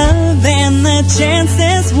 this love and the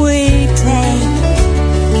chances we take.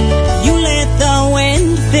 You let the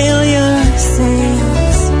wind fill your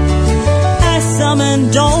sails, I summon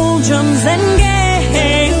doldrums and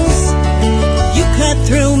gales. You cut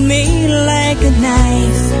through me like a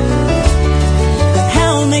knife, but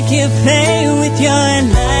I'll make you pay with your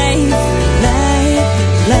life, life.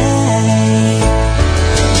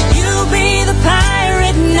 You be the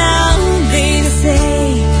pirate and I'll be the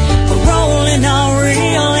sea, I'll roll and I'll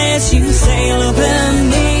reel as you sail over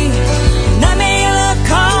me. And I may look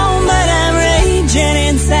calm, but I'm raging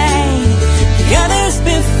inside. The others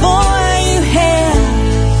before you have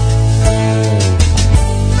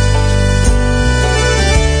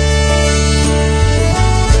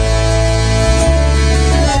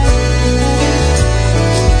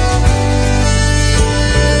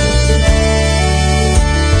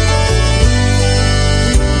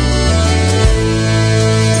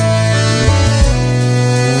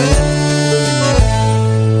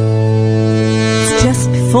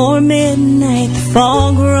before midnight, the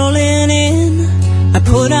fog rolling in. I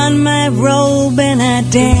put on my robe and I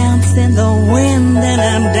dance in the wind. And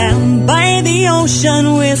I'm down by the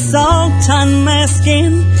ocean with salt on my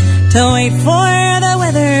skin, to wait for the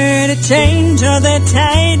weather to change or the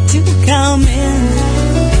tide to come in.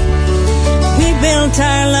 We built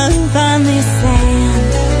our love on this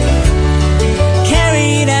sand,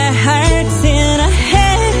 carried our hearts in our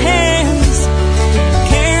hands,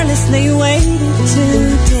 carelessly waited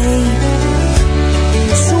too deep,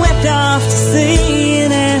 swept off to sea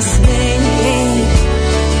in our sleep.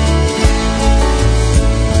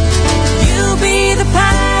 You be the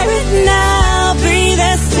pirate and I'll be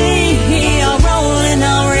the sea, I'll roll and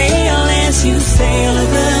I'll reel as you sail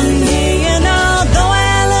over me. And although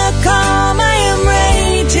I look calm, I am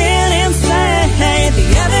raging inside. The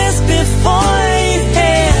others before you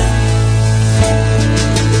have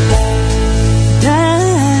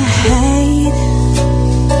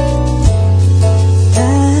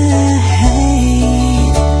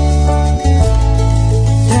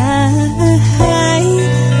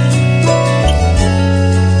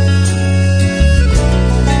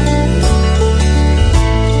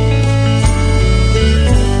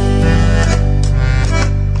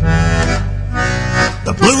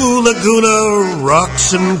The blue laguna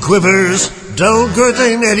rocks and quivers, dull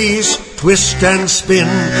gurgling eddies twist and spin.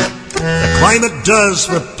 The climate does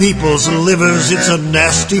for people's livers, it's a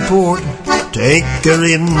nasty port to anchor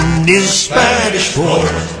in. Is Spanish Port,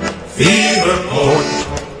 Fever Port,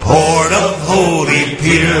 Port of Holy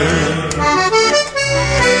Peter.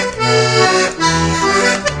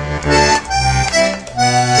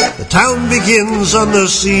 The town begins on the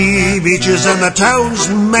sea beaches, and the town's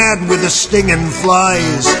mad with the stinging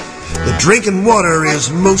flies. The drinking water is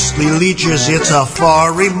mostly leeches. It's a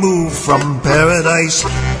far remove from paradise.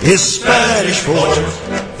 Is Spanish Fort,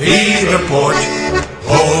 Fever Port,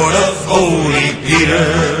 Port of Holy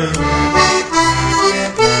Peter.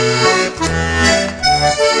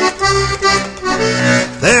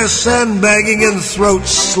 There's sandbagging and throat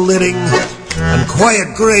slitting, and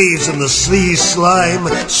quiet graves in the sea slime,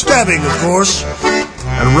 stabbing, of course,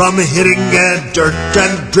 and rum hitting, and dirt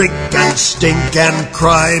and drink and stink and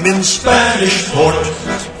crime in Spanish Fort,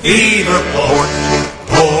 Fever Port,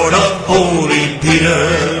 Port of Holy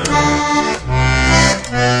Peter.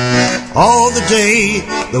 All the day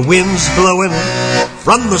the wind's blowing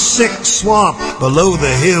from the sick swamp below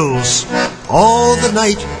the hills. All the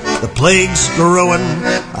night the plague's growing,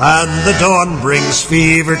 and the dawn brings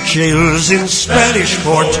fever chills in Spanish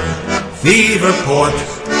Fort, Fever Port,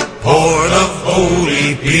 Port of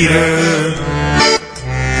Holy Peter.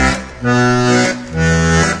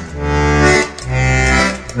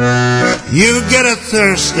 You get a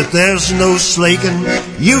thirst that there's no slaking.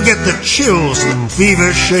 You get the chills and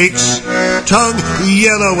fever shakes, tongue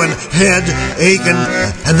yellow and head aching,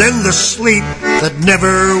 and then the sleep that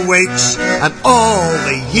never wakes. And all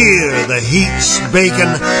the year the heat's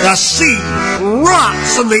baking, the sea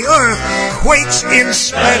rots and the earth quakes in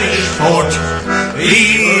Spanish Fort,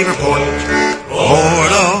 Fever Port,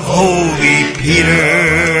 Port of Holy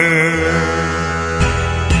Peter.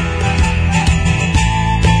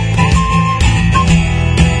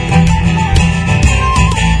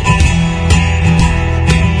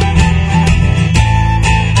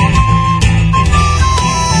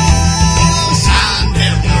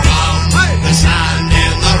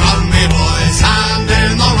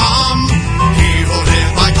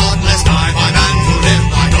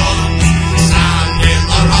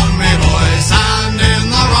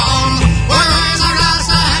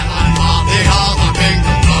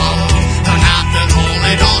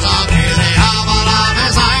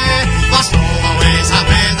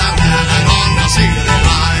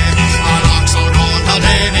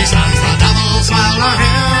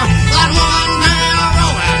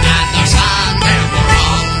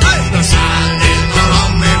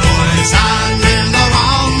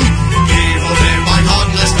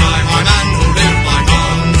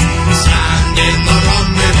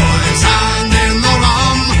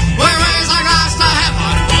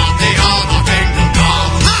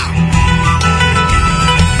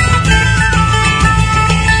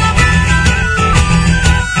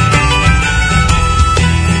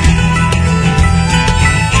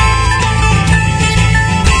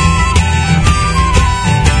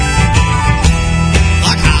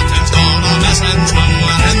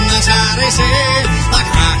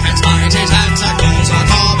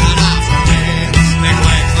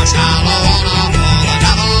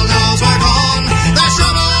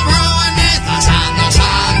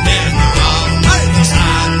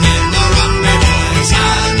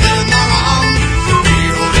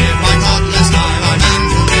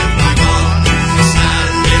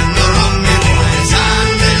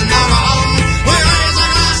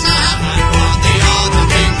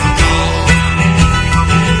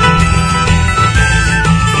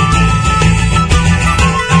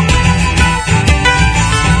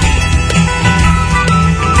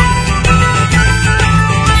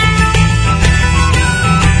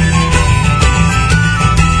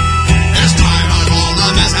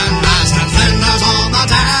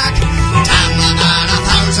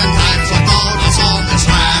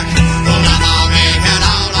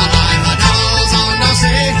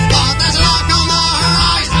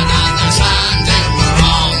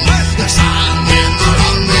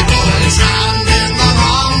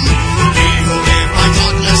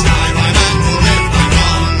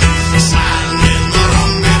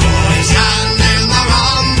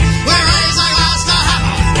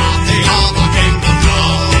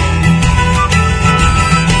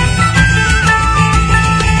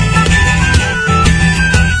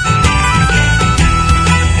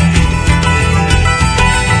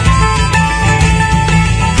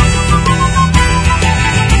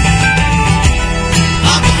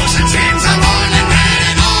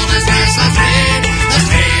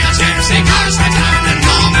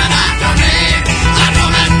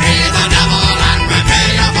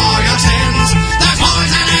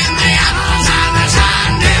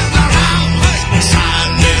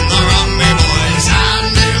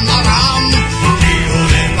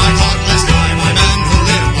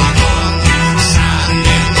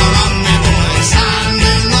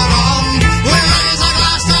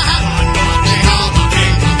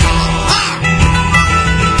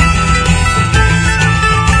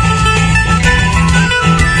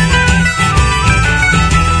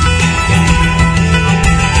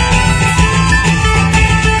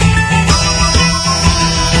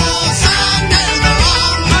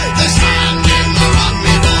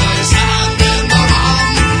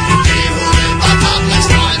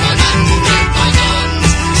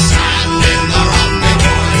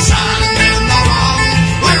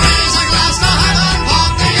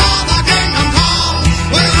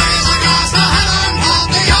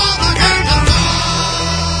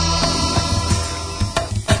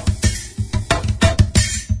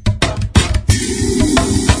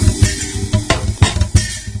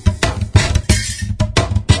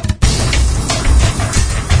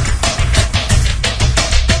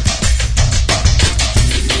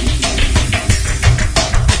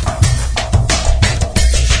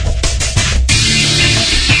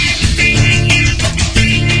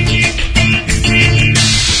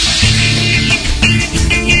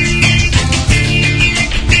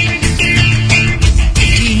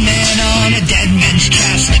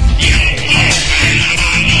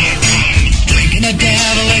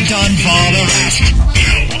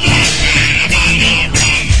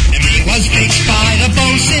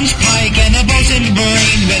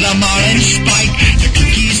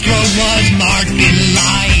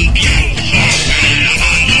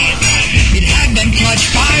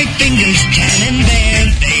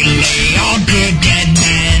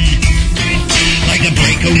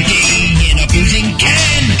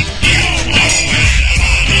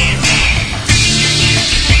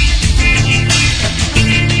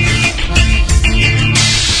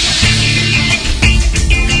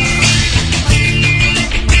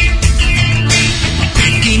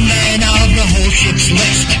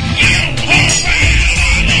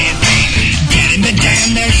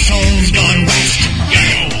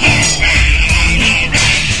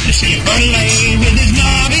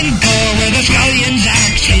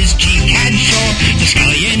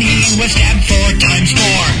 4 times 4.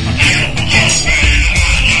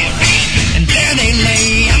 And there they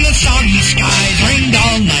lay, and the soggy skies rained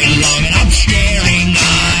all night long, and upstaring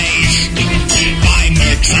eyes by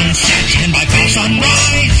murk sunsets and by pale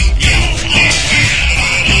sunrise.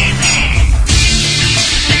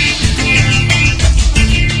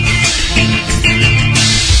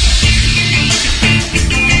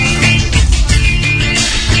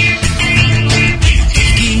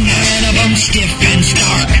 Stiff and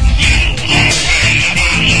stark.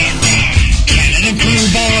 Canada crew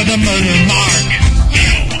bore the murder mark.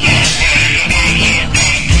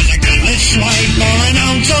 Was a cutlass swipe or an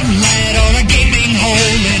ounce of lead or a gaping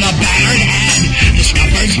hole in a battered head? The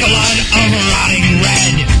scupper's blood of rotting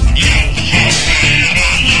red.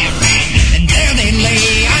 And there they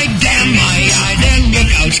lay, I damn my eye, their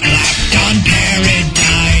lookouts clapped on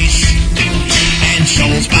paradise. And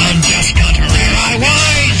souls bound just contrary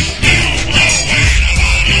wise.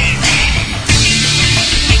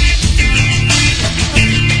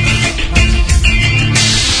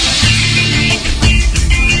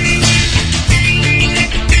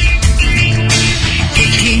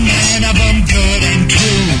 Good and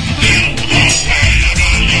true.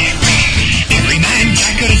 Every man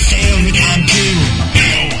Jack could have sailed with on too.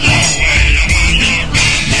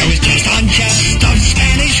 There was chest on chest of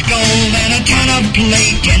Spanish gold and a ton of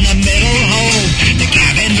plate in the middle hold. The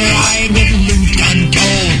cabins ride with loot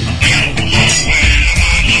untold.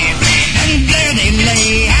 And there they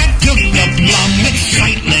lay, I took the plum with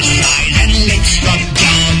sightless eyes and lips struck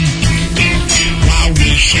dumb, while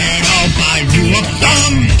we shared all by rule of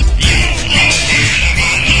thumb.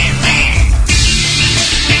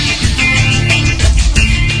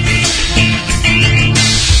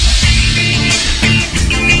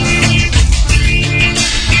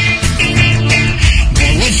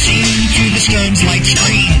 Stern's light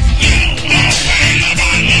screen,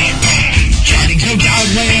 charting no doubt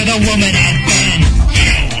where the woman had been.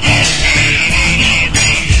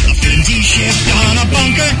 A flimsy ship on a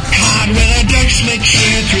bunker cod with a dark slick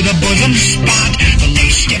sheer through the bosom spot. The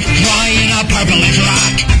lace stiff dry in a purplish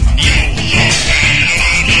rot.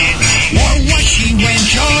 Or was she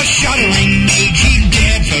wench or shuddering maid? She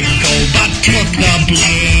dared for gold but took the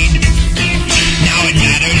blade. Now it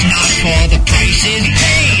matters not, for the price is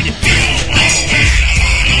paid.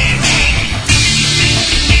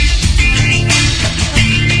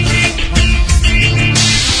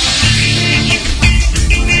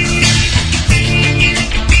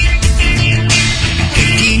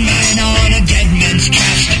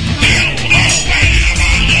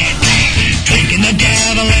 Drinking the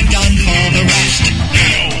devil and done for the rest.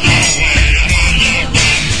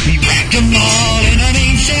 We wrapped them all in a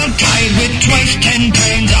mainsail tight with twice 10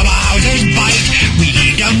 turns of a hawser's bite. We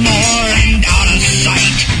heaved them more and out of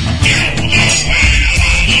sight.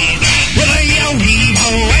 With a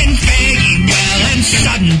yo-heave-ho and fare-ye-well and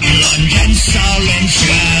sudden plunge and sullen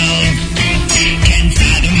swell. 10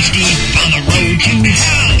 fathoms deep on the road to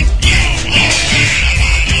hell.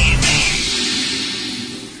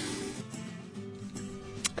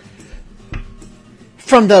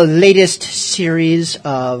 From the latest series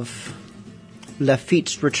of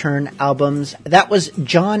Lafitte's Return albums, that was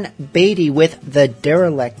John Beatty with The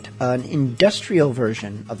Derelict, an industrial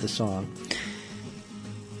version of the song.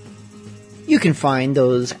 You can find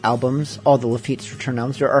those albums, all the Lafitte's Return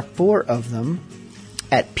albums, there are 4 of them,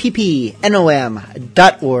 at ppnom.org.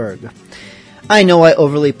 I know I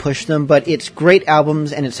overly push them, but it's great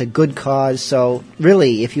albums and it's a good cause, so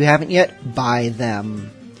really, if you haven't yet, buy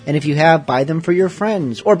them. And if you have, buy them for your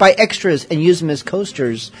friends, or buy extras and use them as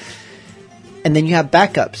coasters. And then you have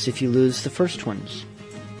backups if you lose the first ones.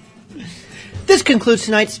 This concludes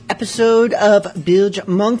tonight's episode of Bilge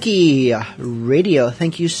Monkey Radio.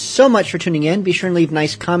 Thank you so much for tuning in. Be sure and leave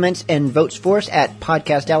nice comments and votes for us at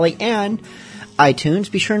Podcast Alley and iTunes.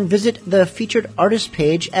 Be sure and visit the featured artist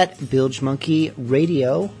page at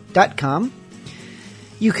bilgemonkeyradio.com.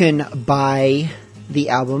 You can buy the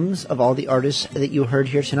albums of all the artists that you heard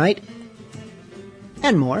here tonight,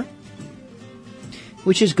 and more,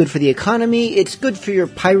 which is good for the economy, it's good for your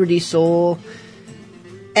piratey soul,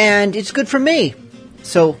 and it's good for me.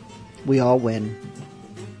 So, we all win.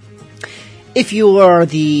 If you are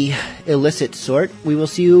the illicit sort, we will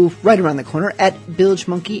see you right around the corner at Bilge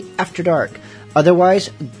Monkey After Dark. Otherwise,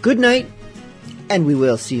 good night, and we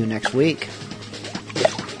will see you next week.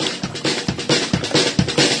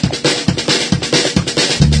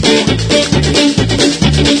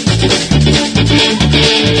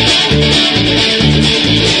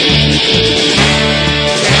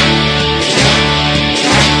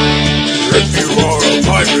 If you are a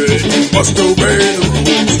pirate, you must obey the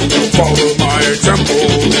rules. Follow my example,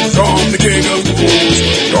 I'm the king.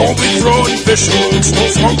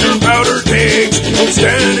 smoked her powder pigs. Don't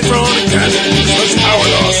stand in front of cannons, that's how I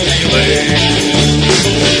lost me leg.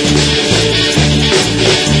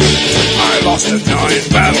 I lost a 9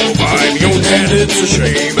 battle by my own hand, it's a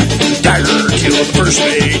shame. Dagger killed the first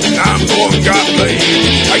mate, I'm the one got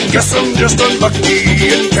blamed. I guess I'm just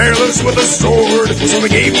unlucky and careless with a sword, so they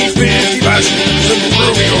gave me 50 lashes and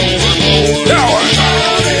threw me overboard. Now I'm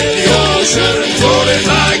out in the ocean, floating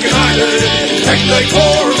like an island. Heck like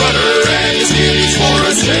for a rudder and the skivvies for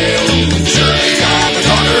a sail. Surely I'm a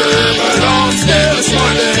goner, but I'm still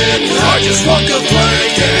smiling. I just walk a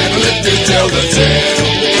plank and I live to tell the tale.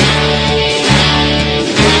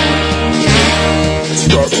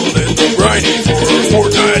 Struggled in the grinding for a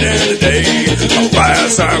fortnight and a day.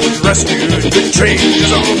 Alas, I was rescued, good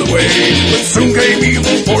changes on the way. But soon came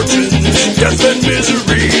evil fortunes, death and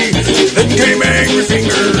misery. Then came angry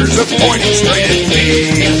fingers pointing straight at me.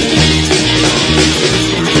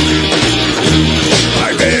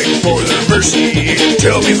 I begged for their mercy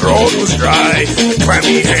till my throat was dry. The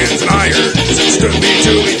clammy hands and irons that stood me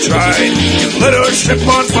till we tried. You lit a ship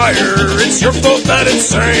on fire, it's your fault that it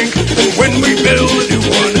sank. And when we build a new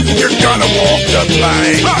one, you're gonna walk the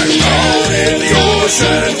plank. I'm out in the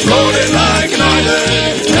ocean, floating like an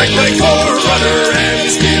island. Heck like for a rudder and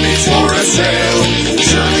skivvies for a sail.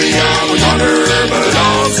 Surely I'm a goner, but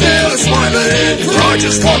I'm still smiling. For I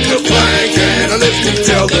just walk the plank and I live to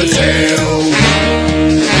tell the tale.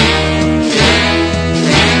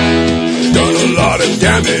 Done a lot of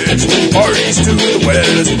damage, parties to the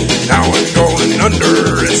west. Now I'm going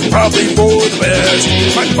under, it's probably for the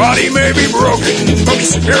best. My body may be broken, but my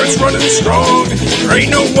spirit's running strong. There ain't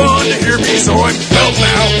no one to hear me, so I'm belting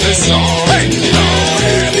out this song. Hey! Out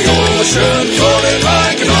in the ocean, floating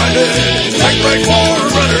like an island. Act like for a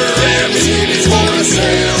rudder, and my skivvies for a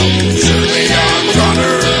sail. Surely I'm a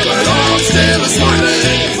goner, but I'm still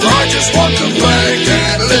smiling. For I just walk the plank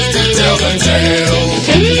and I live to tell the tale.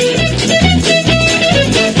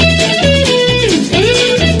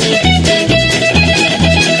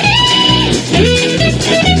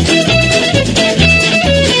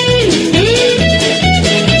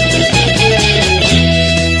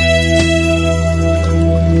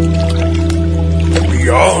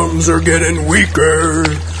 Are getting weaker.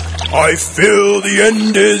 I feel the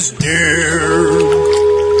end is near.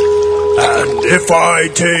 And if I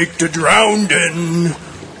take to drowning,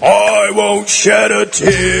 I won't shed a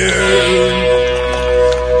tear.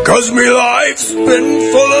 'Cause me life's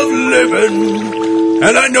been full of living,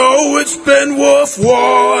 and I know it's been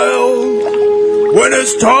worthwhile. When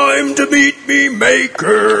it's time to meet me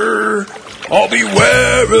maker, I'll be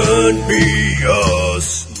wearing me a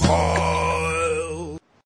smile.